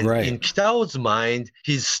 And in Kitao's mind,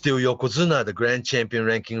 he's still Yokozuna, the grand champion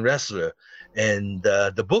ranking wrestler. And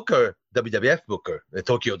the booker, WWF booker, the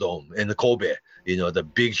Tokyo Dome and the Kobe, the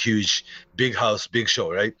big, huge, big house, big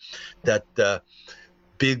show, right? That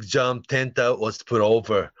Big John Tenta was put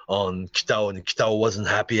over on Kitao, and Kitao wasn't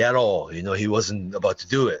happy at all. He wasn't about to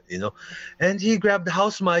do it, And he grabbed the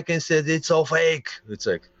house mic and said, "It's all fake." It's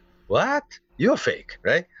like, what? You're fake,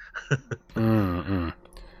 right?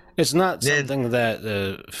 It's not something that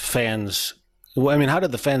the fans... Well, I mean, how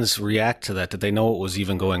did the fans react to that? Did they know what was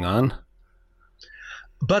even going on?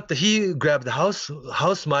 But he grabbed the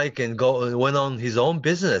house mic and went on his own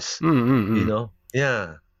business.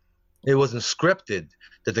 Yeah, it wasn't scripted.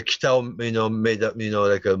 That the Kitao, made up,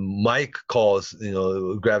 like a mic calls,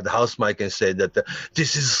 grabbed the house mic and said that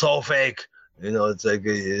this is so fake. It's like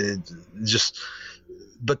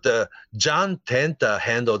But John Tenta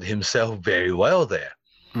handled himself very well there,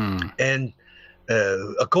 and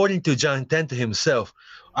according to John Tenta himself,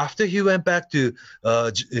 after he went back to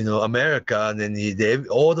America, and then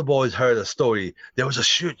all the boys heard a story. There was a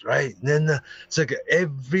shoot, right? And then it's like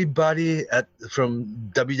everybody from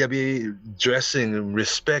WWE dressing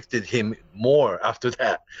respected him more after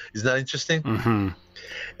that. Isn't that interesting?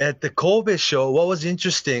 At the Kobe show, what was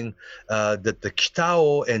interesting that the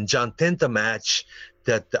Kitao and John Tenta match,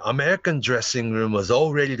 that the American dressing room was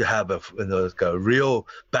all ready to have a real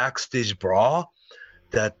backstage brawl.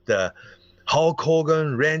 That Hulk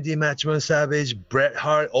Hogan, Randy Matchman Savage, Bret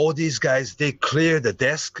Hart, all these guys, they cleared the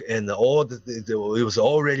desk, and it was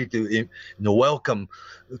all ready to welcome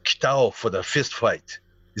Kitao for the fist fight.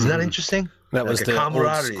 Isn't that interesting? That was Like a the old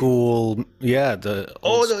camaraderie. school, yeah, the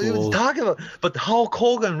old Oh, he was school. talking about, but Hulk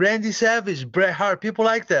Hogan, Randy Savage, Bret Hart, people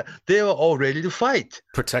like that, they were all ready to fight.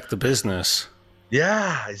 Protect the business.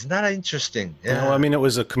 Yeah, isn't that interesting? Yeah. No, I mean, it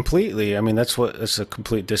was a completely, I mean, that's a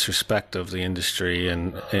complete disrespect of the industry.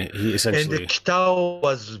 And he And the essentially, Kitao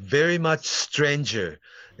was very much stranger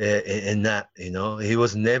in that, you know. He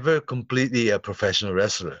was never completely a professional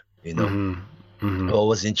wrestler, you know. Oh, it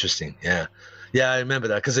was interesting. Yeah. Yeah, I remember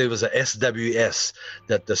that because it was a SWS,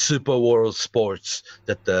 that the Super World Sports,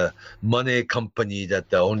 that the money company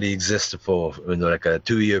that only existed for like a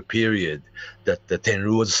 2-year period, that the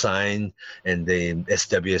Tenryu was signed, and the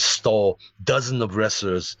SWS stole dozens of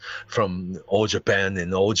wrestlers from All Japan,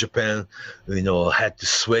 and All Japan, had to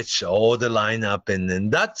switch all the lineup,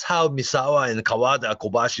 and that's how Misawa and Kawada,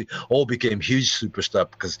 Kobashi all became huge superstar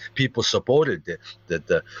because people supported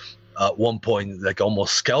the at one point, like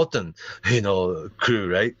almost skeleton, crew,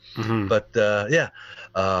 right? But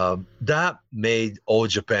that made All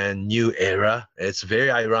Japan new era. It's very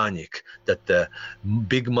ironic that the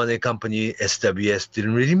big money company SWS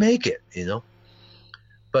didn't really make it,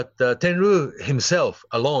 But Tenryu himself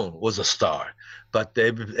alone was a star, but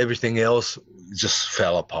everything else just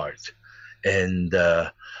fell apart. And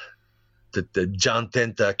the John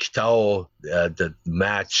Tenta Kitao, the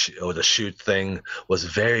match or the shoot thing was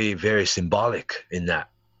very, very symbolic in that.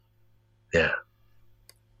 Yeah.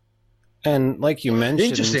 and like you mentioned,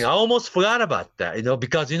 Interesting. I almost forgot about that,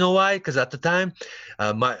 because you know why? Because at the time,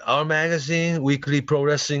 our magazine, Weekly Pro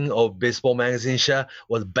Wrestling or Baseball Magazine show,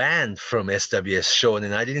 was banned from SWS show,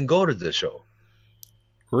 and I didn't go to the show.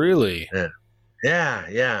 Really?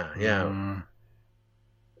 Yeah.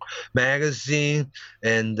 Magazine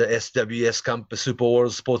and the SWS Super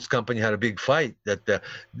World Sports Company had a big fight that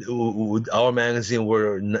our magazine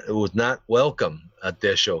was not welcome at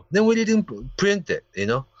their show. Then we didn't print it,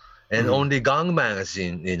 and only Gang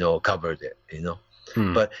magazine, covered it,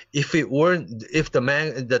 But if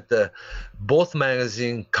both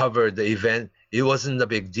magazine covered the event, it wasn't a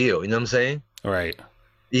big deal. You know what I'm saying? Right.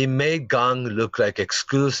 It made Gang look like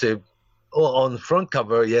exclusive. On the front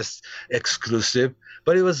cover, yes, exclusive,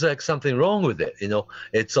 but it was like something wrong with it.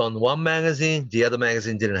 It's on one magazine, the other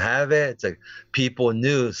magazine didn't have it. It's like people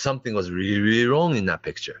knew something was really, really wrong in that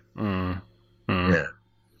picture. Yeah,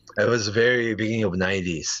 it was the very beginning of the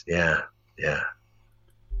 90s. Yeah.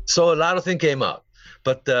 So a lot of things came up,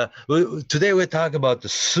 but today we're talking about the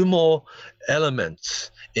sumo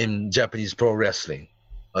elements in Japanese pro wrestling.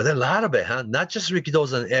 There's a lot of it, huh? Not just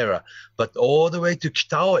Rikidozan era, but all the way to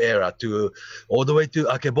Kitao era, all the way to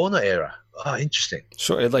Akebono era. Oh, interesting.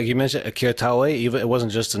 Sure. Like you mentioned, Akira Taue, even it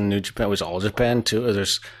wasn't just in New Japan; it was All Japan too.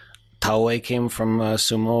 There's Taue came from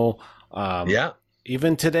sumo. Yeah.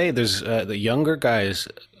 Even today, there's the younger guys.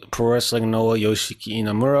 Pro Wrestling Noah Yoshiki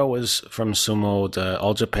Inamura was from sumo. The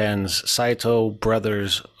All Japan's Saito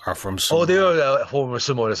brothers are from sumo. Oh, they were former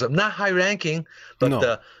sumo wrestlers. Not high ranking,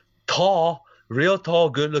 but tall. Real tall,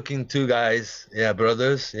 good-looking two guys,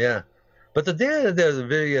 brothers, But they're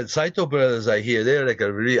very Saito brothers. I hear they're like a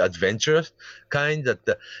really adventurous kind. That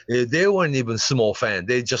they weren't even sumo fan.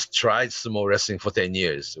 They just tried sumo wrestling for 10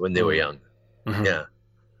 years when they were young. Yeah,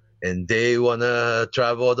 and they wanna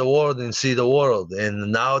travel the world and see the world. And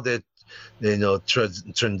now they,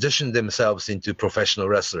 transitioned themselves into professional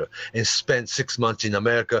wrestler and spent 6 months in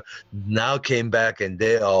America. Now came back and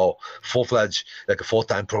they are full-fledged, like a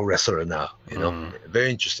full-time pro wrestler now. Very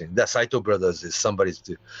interesting. That Saito brothers is somebody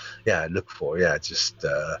to, look for. Just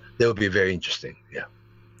they will be very interesting.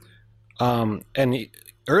 And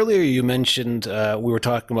earlier you mentioned we were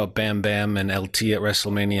talking about Bam Bam and LT at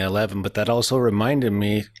WrestleMania 11, but that also reminded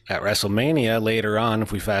me at WrestleMania later on,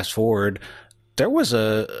 if we fast forward, there was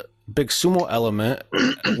a big sumo element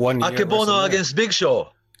one year. Akebono against Big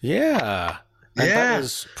Show. Yeah. And that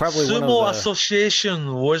was probably Sumo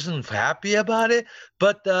Association wasn't happy about it,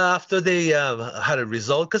 but after they had a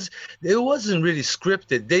result, because it wasn't really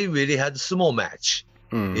scripted, they really had a sumo match.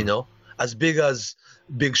 As big as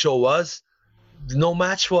Big Show was, no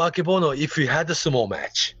match for Akebono if you had a sumo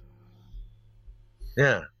match.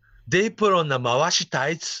 Yeah. They put on the mawashi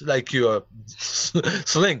tights like your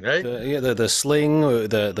sling, right? The sling,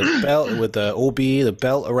 the belt with the obi, the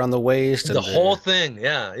belt around the waist. The whole thing,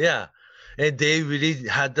 yeah. And they really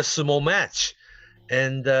had the sumo match.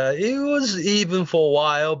 And it was even for a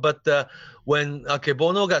while, but when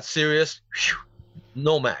Akebono got serious,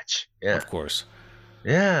 no match. Yeah. Of course.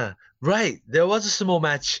 Yeah, right. There was a sumo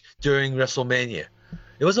match during WrestleMania.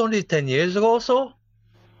 It was only 10 years ago or so.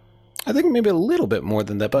 I think maybe a little bit more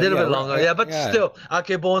than that, A but little yeah, bit longer, yeah. But still,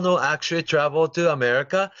 Akebono actually traveled to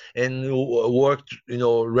America and worked,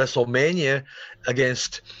 WrestleMania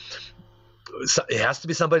against. It has to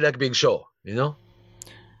be somebody like Big Show,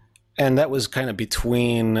 And that was kind of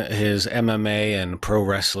between his MMA and pro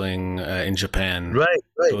wrestling in Japan. Right.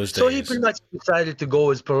 Those So he days. pretty much decided to go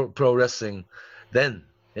with pro wrestling then.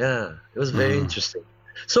 Yeah, it was very interesting.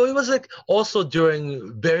 So it was like also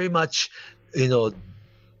during very much, the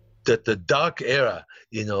dark era,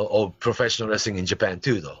 of professional wrestling in Japan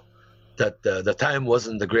too, though. That the time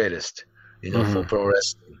wasn't the greatest, for pro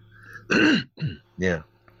wrestling. Yeah.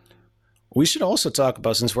 We should also talk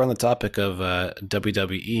about, since we're on the topic of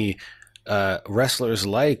WWE, wrestlers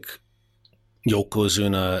like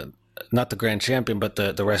Yokozuna, not the grand champion, but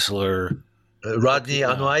the wrestler Rodney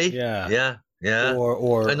Anoa'i. Yeah.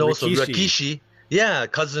 Or and also Rikishi. Rikishi. Yeah,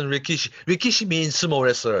 cousin Rikishi. Rikishi means sumo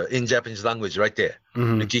wrestler in Japanese language, right there.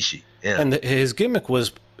 Rikishi. Yeah. And his gimmick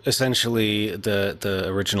was essentially the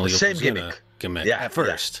original Same Yokozuna gimmick at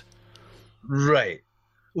first. Right.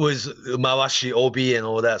 Was Mawashi Obi and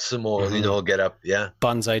all that sumo, get up. Yeah.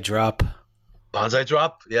 Banzai drop. Banzai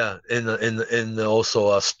drop. Yeah. And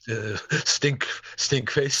also a stink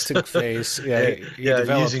face. Stink face.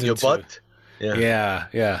 Yeah. Using your butt.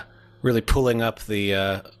 Yeah. Really pulling up the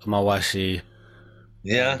Mawashi.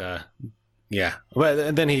 Yeah. And, But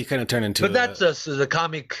and then he kind of turned into. But that's the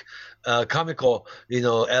comical,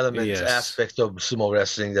 element aspect of sumo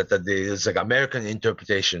wrestling that is like American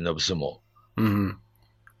interpretation of sumo. Mm-hmm.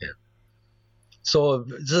 Yeah. So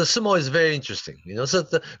the sumo is very interesting, So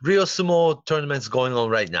the real sumo tournament's going on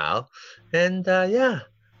right now, and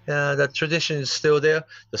that tradition is still there.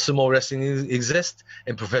 The sumo wrestling exists,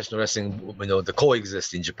 and professional wrestling, the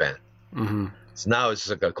coexist in Japan. Mm-hmm. So now it's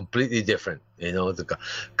like a completely different, the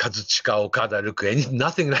Kazuchika, Okada, Ruku,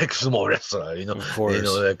 nothing like sumo wrestler, Of course.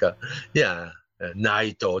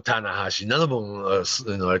 Naito, Tanahashi, none of them,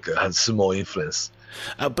 had sumo influence.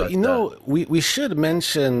 But we should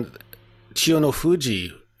mention Chiyono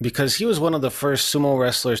Fuji, because he was one of the first sumo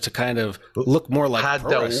wrestlers to kind of look more like a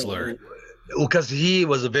pro wrestler. Because he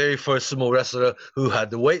was the very first sumo wrestler who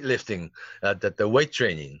had the weightlifting, the weight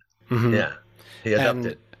training. Mm-hmm. Yeah, he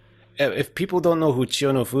adopted. If people don't know who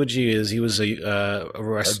Chiyono Fuji is, he was a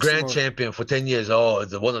grand champion for 10 years. Oh,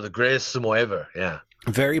 one of the greatest sumo ever. Yeah.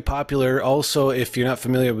 Very popular. Also, if you're not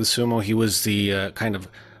familiar with sumo, he was the kind of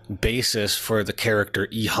basis for the character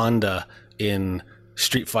E Honda in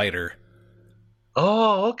Street Fighter.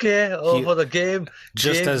 Oh, okay. For the game,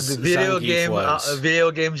 as the video Zangief game, was. Video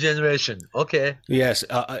game generation. Okay. Yes,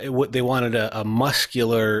 they wanted a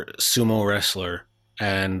muscular sumo wrestler.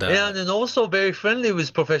 And and also very friendly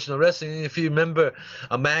with professional wrestling. If you remember,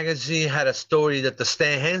 a magazine had a story that the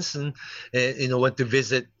Stan Hansen, went to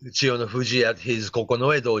visit Chiyono Fuji at his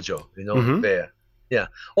Kokonoe dojo, there. Yeah.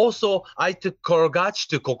 Also, I took Korogachi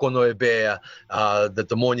to Kokonoe Bear that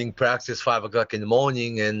the morning practice, 5 o'clock in the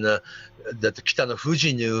morning, and that Kitano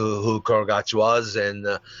Fuji knew who Korogachi was, and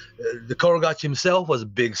the Korogachi himself was a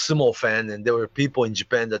big sumo fan, and there were people in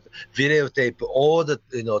Japan that videotape all the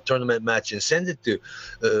tournament match and send it to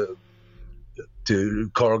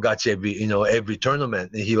Korogachi every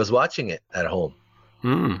tournament, and he was watching it at home.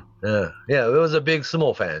 Yeah, it was a big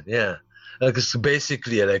sumo fan. Yeah. It's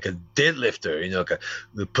basically like a deadlifter,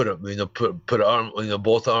 put arm,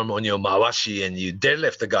 both arm on your mawashi, and you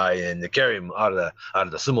deadlift the guy and carry him out of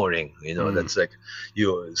the sumo ring. That's like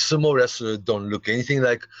sumo wrestlers don't look anything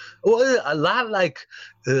like, a lot like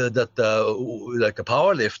like a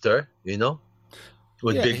power lifter,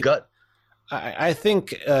 with big gut. I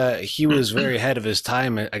think he was very ahead of his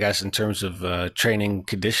time, I guess, in terms of training,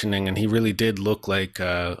 conditioning, and he really did look like.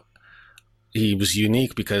 He was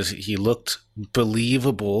unique because he looked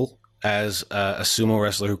believable as a sumo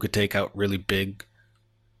wrestler who could take out really big,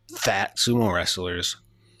 fat sumo wrestlers.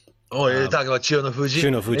 Oh, you're talking about Chiyono Fuji?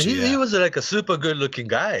 Chiyono Fuji, he was like a super good-looking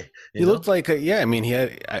guy. He looked like he had...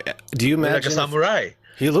 do you imagine... Like a samurai.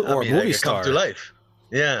 He looked, or a movie like star. Come to life.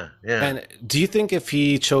 Yeah. And do you think if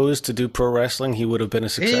he chose to do pro wrestling, he would have been a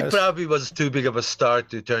success? He probably was too big of a star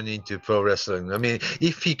to turn into pro wrestling. I mean,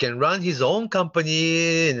 if he can run his own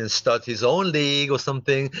company and start his own league or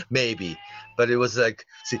something, maybe. But it was like,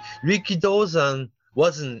 Rikidozan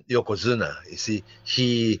wasn't Yokozuna. You see,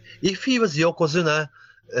 if he was Yokozuna,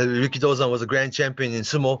 Rikidozan was a grand champion in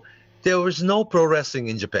sumo, there was no pro wrestling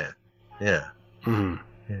in Japan. Yeah. Mm-hmm.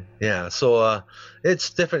 Yeah, so it's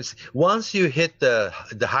different. Once you hit the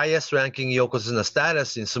highest ranking Yokozuna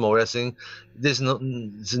status in sumo wrestling, there's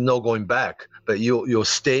no going back. But you'll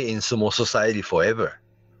stay in sumo society forever.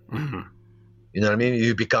 Mm-hmm. You know what I mean?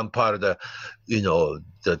 You become part of the,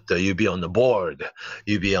 you be on the board,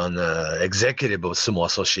 you be on the executive of sumo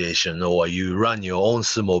association, or you run your own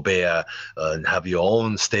sumo bear and have your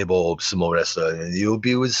own stable of sumo wrestler, and you'll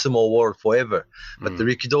be with sumo world forever. But the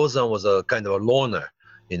Rikidozan was a kind of a loner,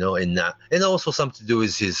 in that, and also something to do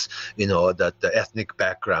with his, that the ethnic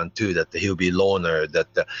background too, that he'll be loner, that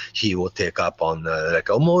he will take up on like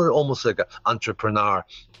almost like an entrepreneur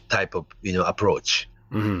type of approach.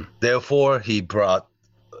 Therefore, he brought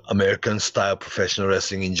American style professional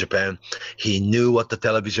wrestling in Japan. He knew what the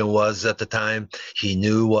television was at the time. He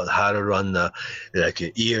knew how to run like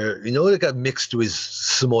a mixed with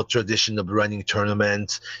sumo tradition of running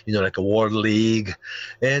tournaments, like a world league,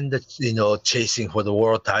 and chasing for the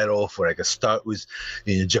world title, for like a start with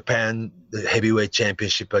Japan the heavyweight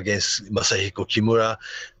championship against Masahiko Kimura.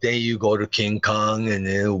 Then you go to King Kong and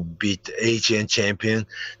then beat the HN champion.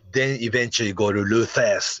 Then eventually go to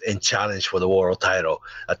Luthes and challenge for the world title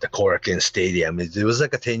at the Korakuen Stadium. It was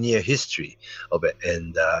like a 10-year history of it.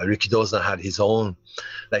 And Rikidozan had his own,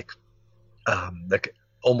 like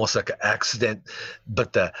almost like an accident,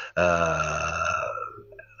 but like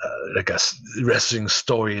a wrestling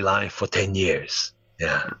storyline for 10 years.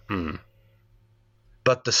 Yeah.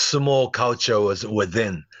 But the sumo culture was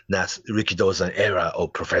within that Rikidozan era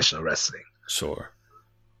of professional wrestling. Sure.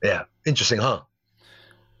 Yeah. Interesting, huh?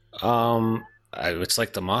 It's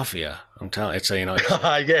like the mafia. I'm telling it's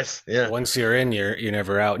I guess, yeah. Once you're in, you're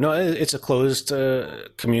never out. No, it's a closed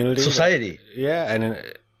community, society. Yeah, and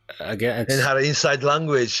again, and had an inside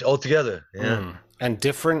language altogether. Yeah, and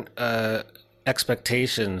different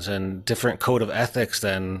expectations and different code of ethics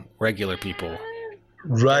than regular people.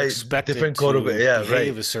 Right, expected different code of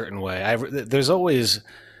behave a certain way. There's always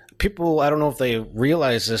people. I don't know if they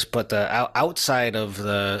realize this, but the outside of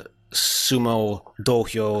the sumo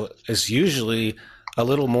dohyo is usually a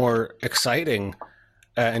little more exciting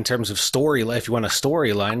in terms of storyline, if you want a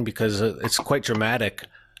storyline, because it's quite dramatic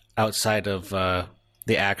outside of the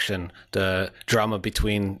action, the drama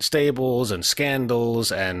between stables and scandals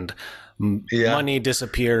and money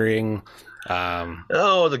disappearing.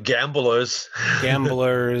 The gamblers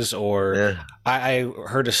or I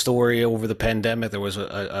heard a story over the pandemic. There was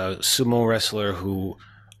a sumo wrestler who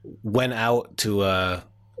went out to a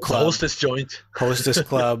hostess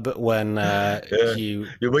club when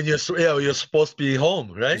you're supposed to be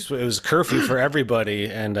home, right? It was curfew for everybody,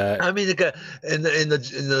 and I mean, like in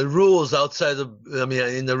the rules outside of,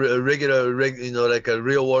 in the regular like a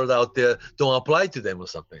real world out there don't apply to them or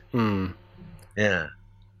something. Yeah,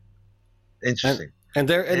 interesting. And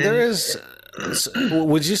there is.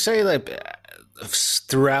 Would you say that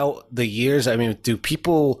throughout the years? I mean, do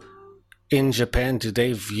people in Japan, do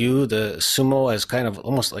they view the sumo as kind of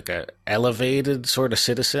almost like a elevated sort of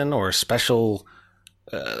citizen or special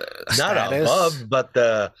status? Not above, but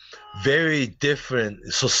very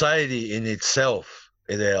different society in itself,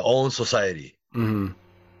 in their own society.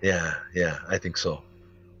 Yeah, I think so.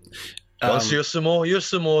 Once you're sumo, you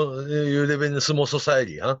live in the sumo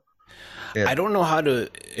society, huh? Yeah. I don't know how to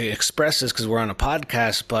express this because we're on a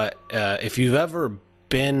podcast, but if you've ever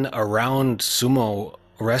been around sumo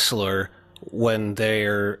wrestler, when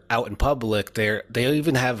they're out in public, they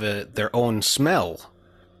even have their own smell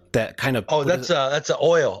that kind of that's a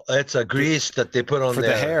oil, that's a grease that they put on for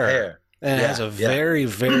their the hair. And it has a very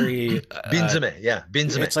very binzume,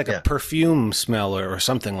 binzume. It's like a perfume smell or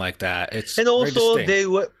something like that. It's and also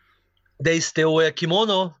they still wear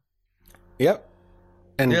kimono. Yep,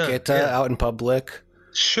 and geta out in public.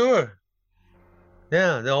 Sure.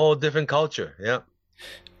 Yeah, they're all different culture. Yeah.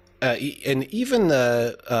 And even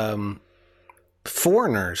the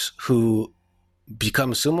foreigners who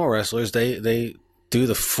become sumo wrestlers, they do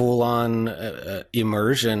the full-on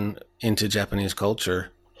immersion into Japanese culture.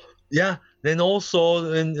 Yeah. Then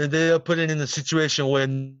also, they are put in a situation where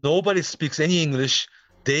nobody speaks any English.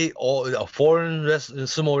 They all, a foreign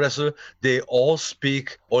sumo wrestler, they all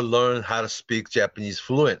speak or learn how to speak Japanese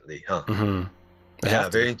fluently. Huh? Yeah,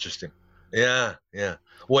 very interesting. Yeah.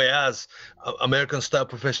 Whereas American style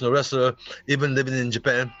professional wrestler, even living in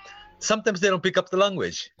Japan, sometimes they don't pick up the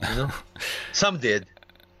language. Some did.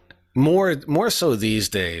 More so these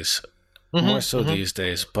days. These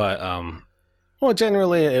days. But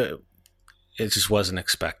generally, it just wasn't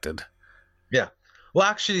expected. Yeah. Well,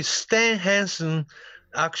 actually, Stan Hansen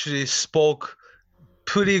actually spoke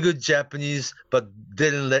pretty good Japanese, but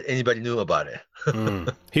didn't let anybody know about it.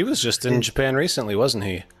 He was just in Japan recently, wasn't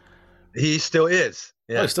he? He still is.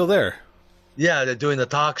 Yeah. Oh, he's still there. Yeah, they're doing a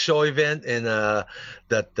talk show event and that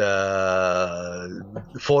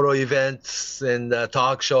photo events and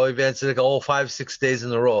talk show events, like all 5-6 days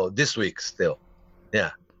in a row this week still.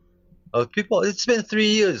 Yeah. of people. It's been 3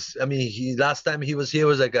 years. I mean, last time he was here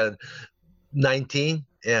was like a 19,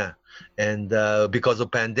 yeah, and because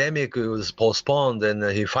of pandemic, it was postponed, and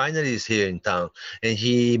he finally is here in town, and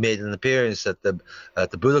he made an appearance at the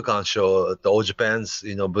Budokan show at the All Japan's,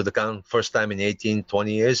 Budokan, first time in 18,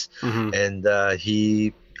 20 years, and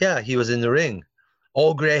he was in the ring,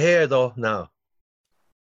 all gray hair though now,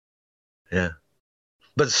 yeah,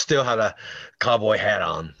 but still had a cowboy hat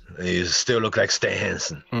on. He still looked like Stan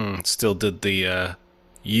Hansen. Still did the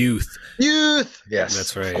youth. Yes,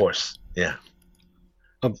 that's right, of course. Yeah.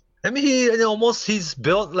 I mean, he's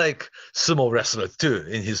built like sumo wrestler too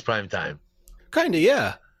in his prime time. Kind of,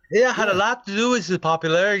 yeah. Yeah, had a lot to do with his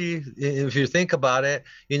popularity. If you think about it,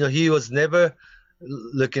 he was never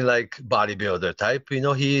looking like bodybuilder type.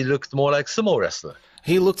 He looked more like sumo wrestler.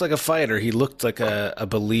 He looked like a fighter. He looked like a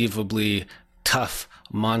believably tough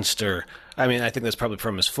monster. I mean, I think that's probably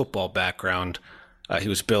from his football background. He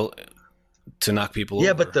was built to knock people over.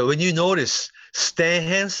 Yeah, but when you notice Stan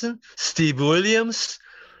Hansen, Steve Williams,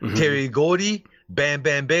 Terry Gordy, Bam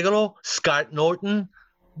Bam Bigelow, Scott Norton,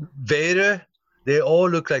 Vader, they all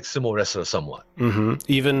look like sumo wrestlers somewhat.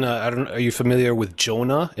 Even, are you familiar with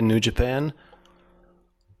Jonah in New Japan?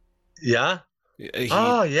 Yeah.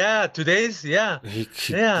 Today's, yeah. He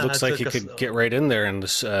looks like he could get right in there and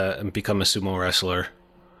become a sumo wrestler.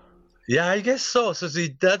 Yeah, I guess so. So he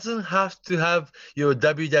doesn't have to have your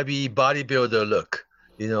WWE bodybuilder look.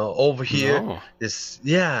 Over here,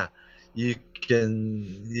 you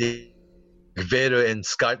can Vader and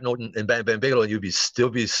Scott Norton and Bam Bam Bigelow, and you'll still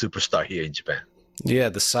be a superstar here in Japan. Yeah,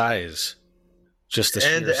 the size, just the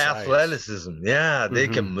and the size. Athleticism. Yeah, they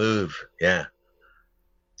can move. Yeah.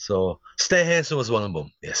 So Stan Hansen was one of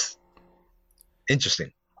them. Yes.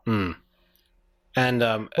 Interesting. And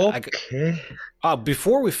okay.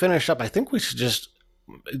 Before we finish up, I think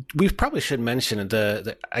we probably should mention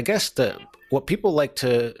I guess what people like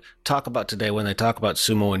to talk about today when they talk about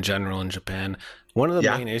sumo in general in Japan. One of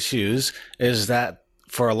the main issues is that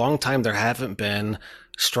for a long time there haven't been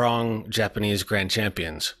strong Japanese grand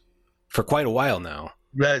champions for quite a while now.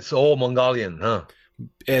 That's all Mongolian, huh?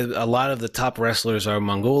 And a lot of the top wrestlers are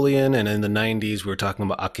Mongolian, and in the 90s we were talking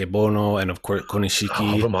about Akebono and of course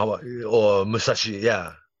Konishiki or Musashi,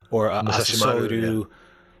 yeah, or Asashoryu.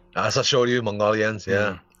 Asashoryu, Mongolians,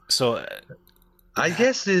 yeah. So I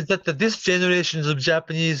guess that this generations of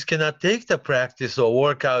Japanese cannot take the practice or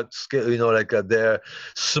workout skill, like their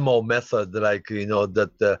sumo method, like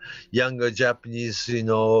that the younger Japanese,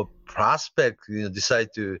 prospect,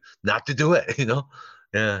 decide to not to do it,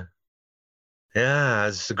 yeah. Yeah,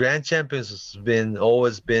 as the grand champions has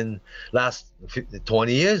always been last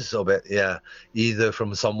 20 years of it. Yeah, either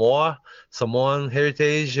from Samoan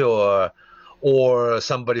heritage, or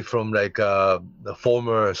somebody from like the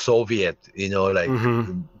former Soviet,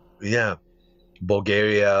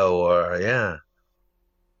 Bulgaria, or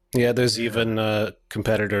Yeah, there's even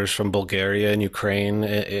competitors from Bulgaria and Ukraine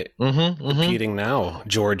competing now.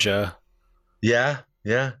 Georgia. Yeah.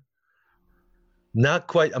 Not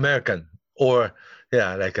quite American. Or,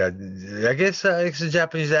 I guess a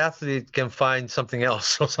Japanese athlete can find something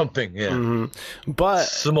else or something. Yeah, but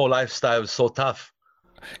sumo lifestyle is so tough.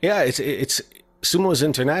 Yeah, it's sumo is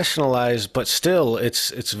internationalized, but still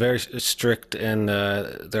it's very strict, and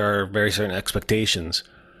there are very certain expectations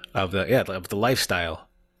of the lifestyle.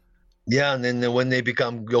 Yeah, and then when they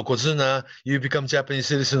become yokozuna, you become Japanese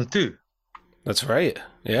citizen too. That's right.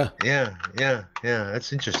 Yeah. Yeah.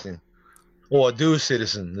 That's interesting. Or a dual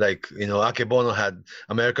citizen, like Akebono had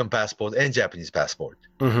American passport and Japanese passport.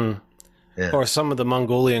 Yeah. Or some of the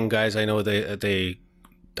Mongolian guys, I know I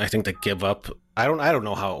think they give up. I don't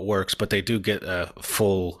know how it works, but they do get a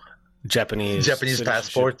full Japanese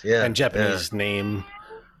passport, and Japanese name.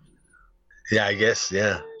 Yeah, I guess.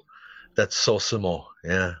 Yeah, that's so sumo.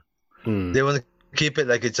 Yeah, they want to keep it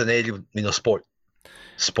like it's a native, sport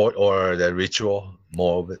or the ritual,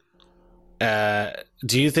 more of it.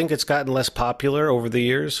 Do you think it's gotten less popular over the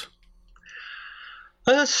years?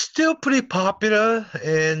 Still pretty popular,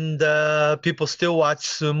 and people still watch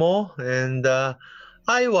sumo. And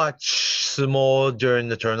I watch sumo during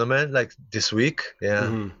the tournament, like this week.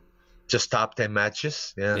 Yeah, just top 10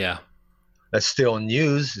 matches. Yeah. That's still on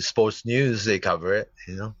news, sports news. They cover it.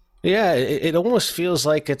 Yeah, it almost feels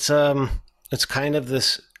like it's kind of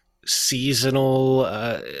this seasonal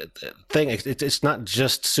thing. It's not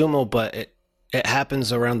just sumo, but it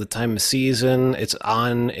happens around the time of season. It's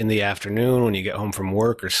on in the afternoon when you get home from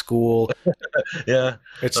work or school. Yeah,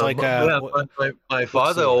 it's like my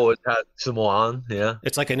father always had sumo on. Yeah,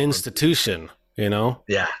 it's like an institution.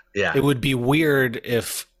 Yeah. It would be weird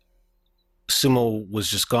if sumo was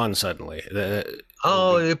just gone suddenly.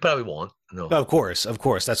 Oh, you probably won't. No. Of course.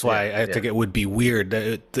 That's why Yeah, I think it would be weird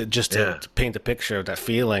just Yeah. to paint a picture of that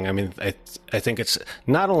feeling. I mean, I think it's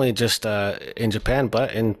not only just in Japan,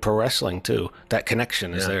 but in pro wrestling too. That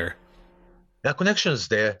connection is Yeah. there. That connection is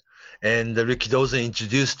there. And Rikidozan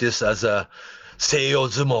introduced this as a Seiyo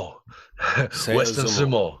Zumo, Western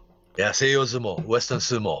Sumo. Yeah, Seiyo Zumo, Western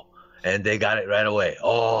Sumo. And they got it right away.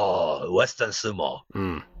 Oh, Western Sumo.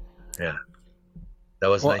 Mm. Yeah. That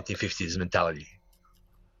was Well- 1950s mentality.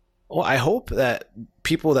 Well, I hope that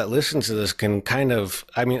people that listen to this can kind of,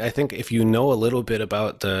 I mean, I think if you know a little bit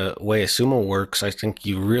about the way a sumo works, I think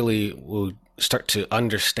you really will start to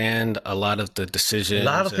understand a lot of the decisions. A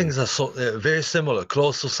lot of things are so very similar.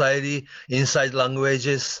 Close society, inside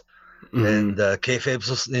languages, and kayfabe,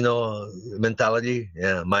 mentality,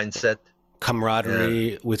 mindset,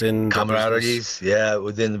 camaraderie within the business. camaraderies,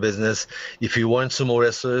 within the business. If you weren't sumo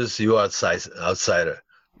wrestlers, you are outsider.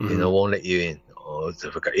 Won't let you in. Oh, it's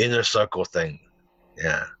like an inner circle thing.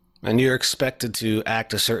 Yeah. And you're expected to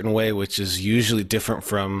act a certain way, which is usually different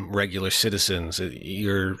from regular citizens.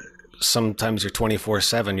 Sometimes you're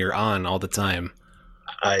 24/7. You're on all the time.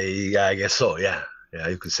 I guess so. Yeah,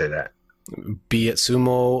 you could say that. Be it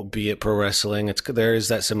sumo, be it pro wrestling, there is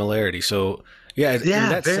that similarity. So in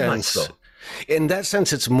that very much sense, so. in that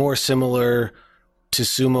sense, it's more similar to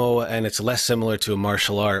sumo and it's less similar to a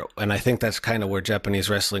martial art. And I think that's kind of where Japanese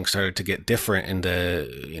wrestling started to get different in the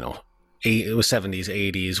it was 70s,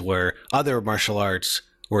 80s, where other martial arts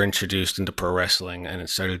were introduced into pro wrestling, and it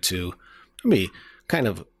started to kind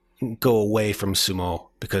of go away from sumo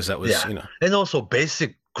because that was and also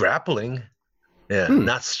basic grappling,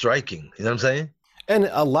 not striking. You know what I'm saying? And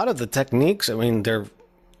a lot of the techniques, I mean, they're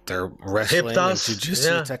wrestling and toss,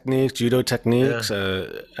 jiu-jitsu techniques, judo techniques.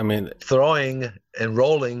 I mean, throwing and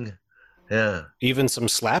rolling, even some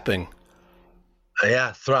slapping.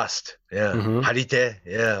 Thrust, harite,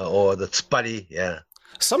 or the tsupari,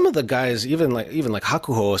 Some of the guys, even like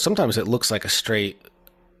Hakuho, sometimes it looks like a straight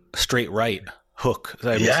right hook.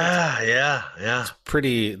 I mean, yeah.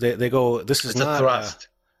 Pretty. They go. This is It's not a thrust.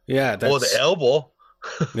 That's, or the elbow.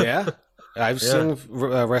 Yeah, I've seen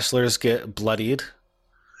wrestlers get bloodied.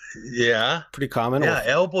 Yeah. Pretty common. Yeah,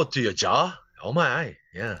 elbow to your jaw. Oh my,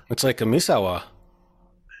 yeah. It's like a misawa.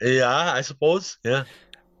 Yeah, I suppose. Yeah.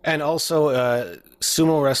 And also,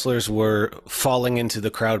 sumo wrestlers were falling into the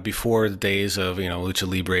crowd before the days of Lucha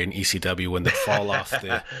Libre and ECW when they fall off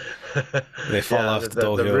the the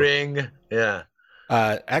dohyo. ring. Yeah.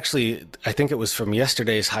 Actually, I think it was from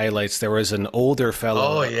yesterday's highlights. There was an older fellow.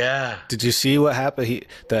 Oh yeah. Did you see what happened?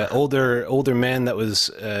 The older man that was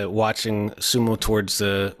watching sumo towards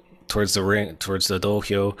the ring, towards the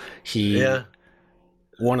dohyo.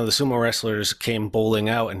 One of the sumo wrestlers came bowling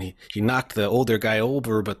out, and he knocked the older guy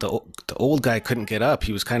over, but the old guy couldn't get up.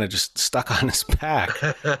 He was kind of just stuck on his back.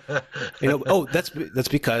 That's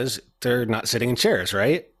because they're not sitting in chairs,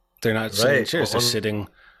 right? They're not sitting in chairs. They're sitting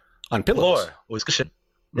on pillows. Floor with cushion.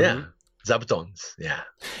 Yeah. Zabutons. Yeah.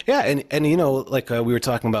 Yeah, and like we were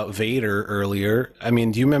talking about Vader earlier. I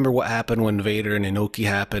mean, do you remember what happened when Vader and Inoki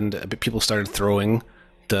happened? People started throwing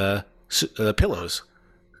the pillows,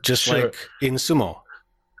 just like in sumo.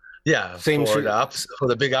 Yeah, Same for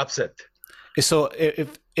the big upset. So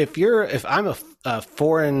if I'm a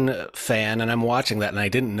foreign fan and I'm watching that and I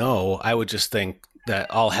didn't know, I would just think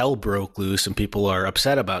that all hell broke loose and people are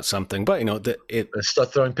upset about something. But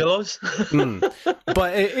start throwing pillows.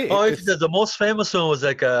 But the most famous one was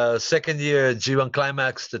like a second year G1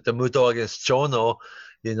 climax at the Muto against Chono.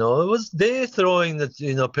 It was they throwing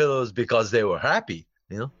the pillows because they were happy.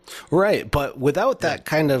 Right, but without that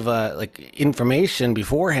kind of information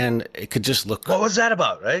beforehand, it could just look. What was that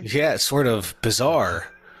about, right? Yeah, it's sort of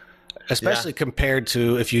bizarre, especially compared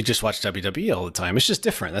to if you just watch WWE all the time. It's just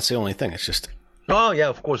different. That's the only thing. It's just. Oh yeah,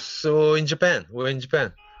 of course. So we're in Japan.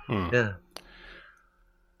 Yeah.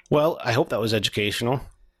 Well, I hope that was educational.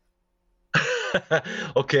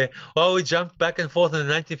 Okay. Well, we jumped back and forth in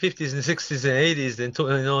the 1950s and 60s and 80s, then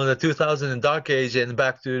the 2000 and Dark Age, and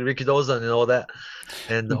back to Rikidozan and all that.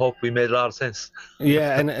 And I hope we made a lot of sense.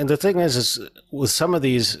 Yeah, and the thing is with some of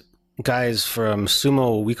these guys from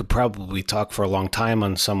sumo, we could probably talk for a long time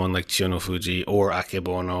on someone like Chiyonofuji or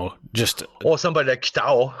Akebono, or somebody like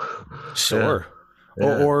Kitao. Sure.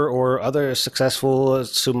 Yeah. Or other successful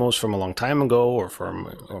sumos from a long time ago or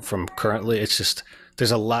from currently. It's just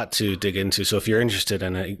there's a lot to dig into. So if you're interested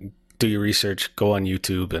in it, do your research, go on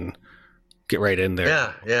YouTube and get right in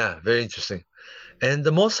there. Yeah, very interesting. And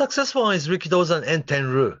the most successful one is Rikidozan and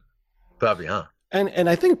Tenru, probably, huh? And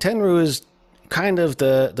I think Tenru is kind of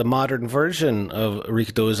the modern version of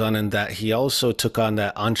Rikidozan in that he also took on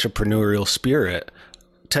that entrepreneurial spirit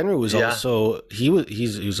Tenryu was also he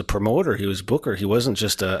was a promoter. He was a booker. He wasn't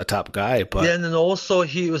just a top guy. But and then also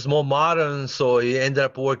he was more modern, so he ended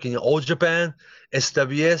up working in All Japan,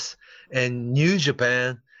 SWS, and New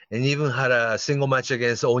Japan, and even had a single match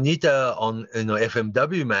against Onita on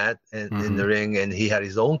FMW mat and in the ring. And he had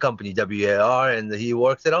his own company, WAR, and he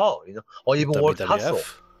worked it all. Or even worked Hustle,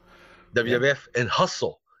 WWF, and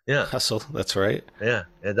Hustle. Yeah, Hustle. That's right. Yeah,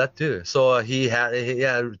 and that too. So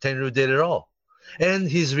Tenryu did it all. And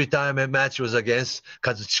his retirement match was against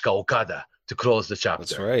Kazuchika Okada to close the chapter.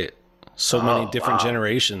 That's right. So many different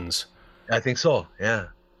generations. I think so, yeah.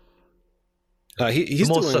 He's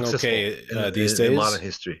doing okay these days. In modern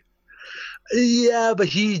history. Yeah, but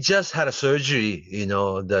he just had a surgery,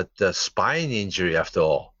 that spine injury after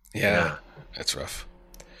all. Yeah, that's rough.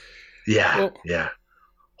 Yeah, yeah.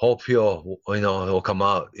 Hope he'll come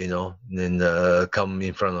out, and come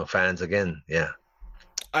in front of fans again. Yeah.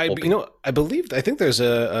 I think there's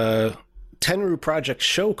a Tenryu Project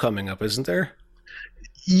show coming up, isn't there?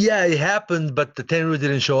 Yeah, it happened, but the Tenryu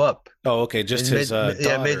didn't show up. Oh, okay, just his daughter.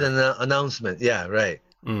 Yeah, made an announcement. Yeah, right.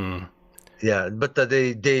 Yeah, but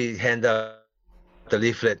they hand out the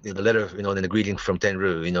leaflet, the letter, and the greeting from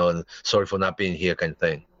Tenryu, and sorry for not being here, kind of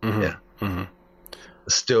thing. Yeah.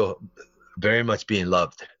 Still very much being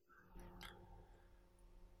loved.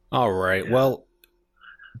 All right. Yeah. Well,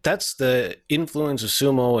 that's the influence of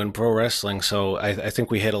sumo and pro wrestling. So I think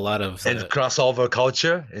we hit a lot of and crossover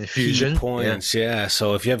culture and fusion points. Yeah.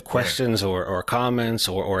 So if you have questions or comments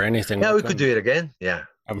or anything, we could do it again. Yeah.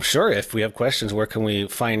 I'm sure if we have questions, where can we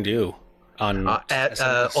find you? On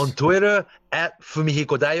Twitter at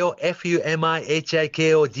Fumihiko Dayo, Fumihiko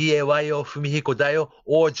Dayo, Fumihiko Dayo,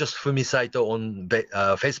 or just Fumisaito on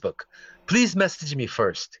Facebook. Please message me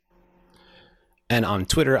first. And on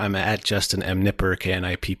Twitter, I'm at Justin M. Nipper,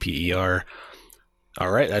 Knipper.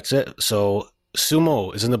 All right, that's it. So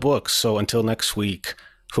sumo is in the books. So until next week,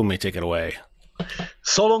 Fumi, take it away.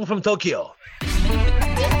 So long from Tokyo.